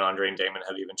and Ian and Andre and Damon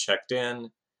have even checked in,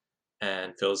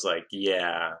 and feels like,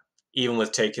 yeah, even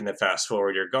with taking the fast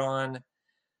forward, you're gone.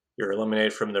 You're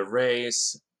eliminated from the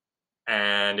race.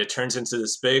 And it turns into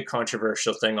this big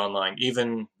controversial thing online.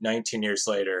 Even 19 years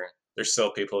later, there's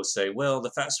still people who say, well,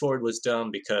 the fast forward was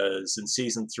dumb because in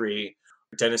season 3,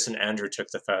 Dennis and Andrew took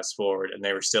the fast forward and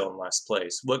they were still in last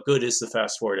place. What good is the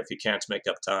fast forward if you can't make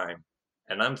up time?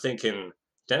 And I'm thinking,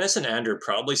 Dennis and Andrew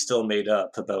probably still made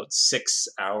up about 6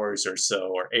 hours or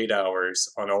so, or 8 hours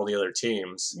on all the other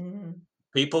teams. Mm.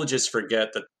 People just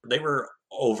forget that they were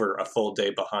over a full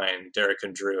day behind Derek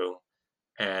and Drew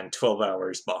and 12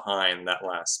 hours behind that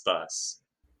last bus.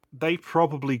 They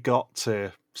probably got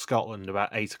to Scotland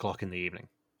about 8 o'clock in the evening.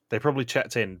 They probably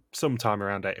checked in sometime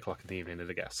around 8 o'clock in the evening,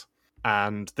 I'd guess.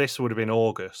 And this would have been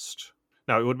August.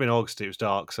 No, it would have been August, it was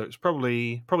dark, so it was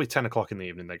probably 10 o'clock in the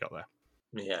evening they got there.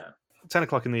 Yeah. 10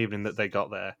 o'clock in the evening that they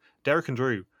got there. Derek and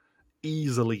Drew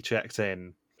easily checked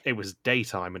in. It was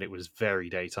daytime, and it was very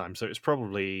daytime, so it was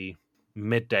probably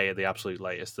midday at the absolute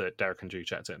latest that Derek and Drew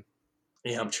checked in.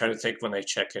 Yeah, I'm trying to think when they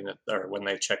check in or when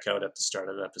they check out at the start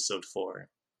of episode 4.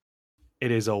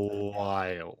 It is a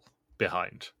while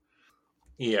behind.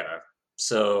 Yeah.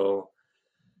 So,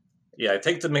 yeah, I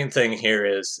think the main thing here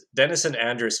is Dennis and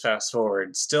Andrew's fast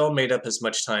forward still made up as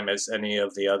much time as any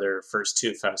of the other first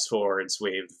 2 fast forwards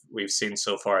we've seen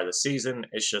so far this season.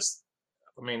 It's just,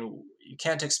 you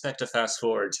can't expect a fast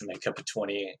forward to make up a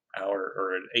 20-hour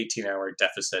or an 18-hour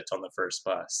deficit on the first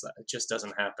bus. It just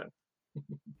doesn't happen.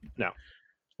 No.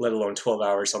 Let alone 12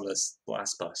 hours on this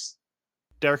last bus.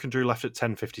 Derek and Drew left at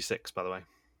 10:56, by the way.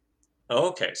 Oh,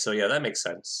 okay. So, yeah, that makes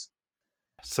sense.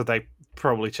 So they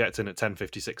probably checked in at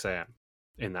 10:56 a.m.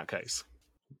 in that case.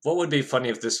 What would be funny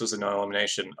if this was a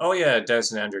non-elimination? Oh, yeah, Des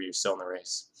and Andrew, you're still in the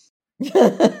race.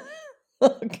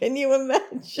 Can you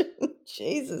imagine?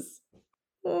 Jesus.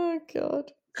 Oh,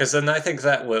 God. Because then I think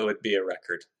that would be a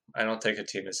record. I don't think a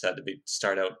team has had to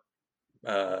start out...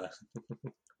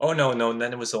 Oh, no,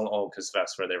 then it was all because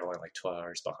fast forward, they were only like 12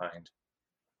 hours behind.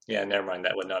 Yeah, never mind,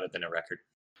 that would not have been a record.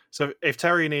 So if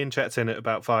Terry and Ian checked in at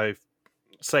about 5,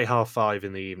 say 5:30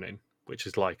 in the evening, which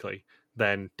is likely,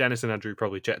 then Dennis and Andrew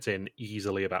probably checked in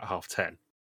easily about 10:30.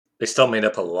 They still made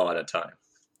up a lot of time.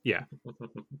 Yeah.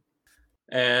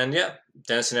 And yeah,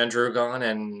 Dennis and Andrew are gone,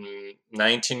 and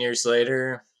 19 years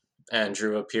later,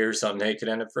 Andrew appears on Naked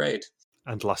and Afraid.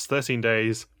 And lasts 13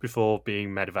 days before being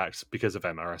medevaced because of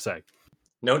MRSA.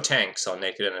 No tanks on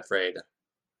Naked and Afraid.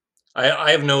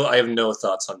 I have no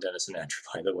thoughts on Dennis and Andrew,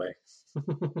 by the way.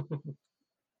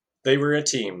 They were a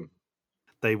team.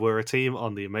 They were a team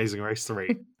on The Amazing Race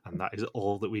 3, and that is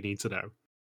all that we need to know.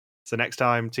 So next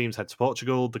time teams head to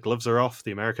Portugal, the gloves are off,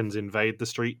 the Americans invade the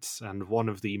streets, and one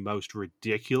of the most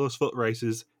ridiculous foot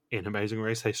races in Amazing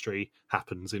Race history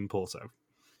happens in Porto.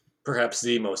 Perhaps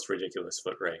the most ridiculous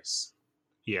foot race.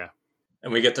 Yeah.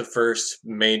 And we get the first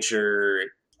major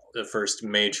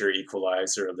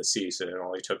equalizer of the season. It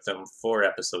only took them 4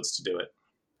 episodes to do it.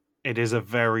 It is a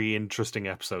very interesting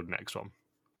episode, next one.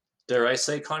 Dare I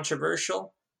say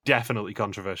controversial? Definitely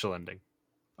controversial ending.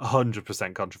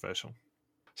 100% controversial.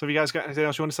 So have you guys got anything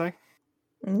else you want to say?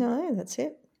 No, that's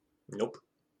it. Nope.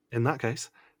 In that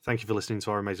case, thank you for listening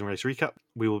to our Amazing Race recap.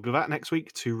 We will be back next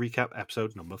week to recap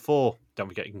episode number 4. Don't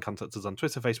forget you can contact us on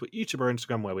Twitter, Facebook, YouTube, or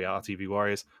Instagram, where we are RTV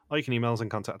Warriors, or you can email us and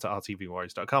contact at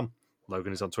rtvwarriors.com.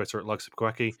 Logan is on Twitter at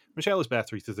Logsupquacky, Michelle is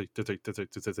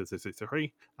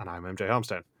Bear333, and I'm MJ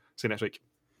Harmstone. See you next week.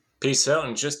 Peace out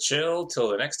and just chill till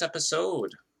the next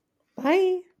episode.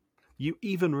 Bye. You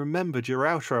even remembered your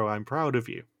outro. I'm proud of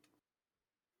you.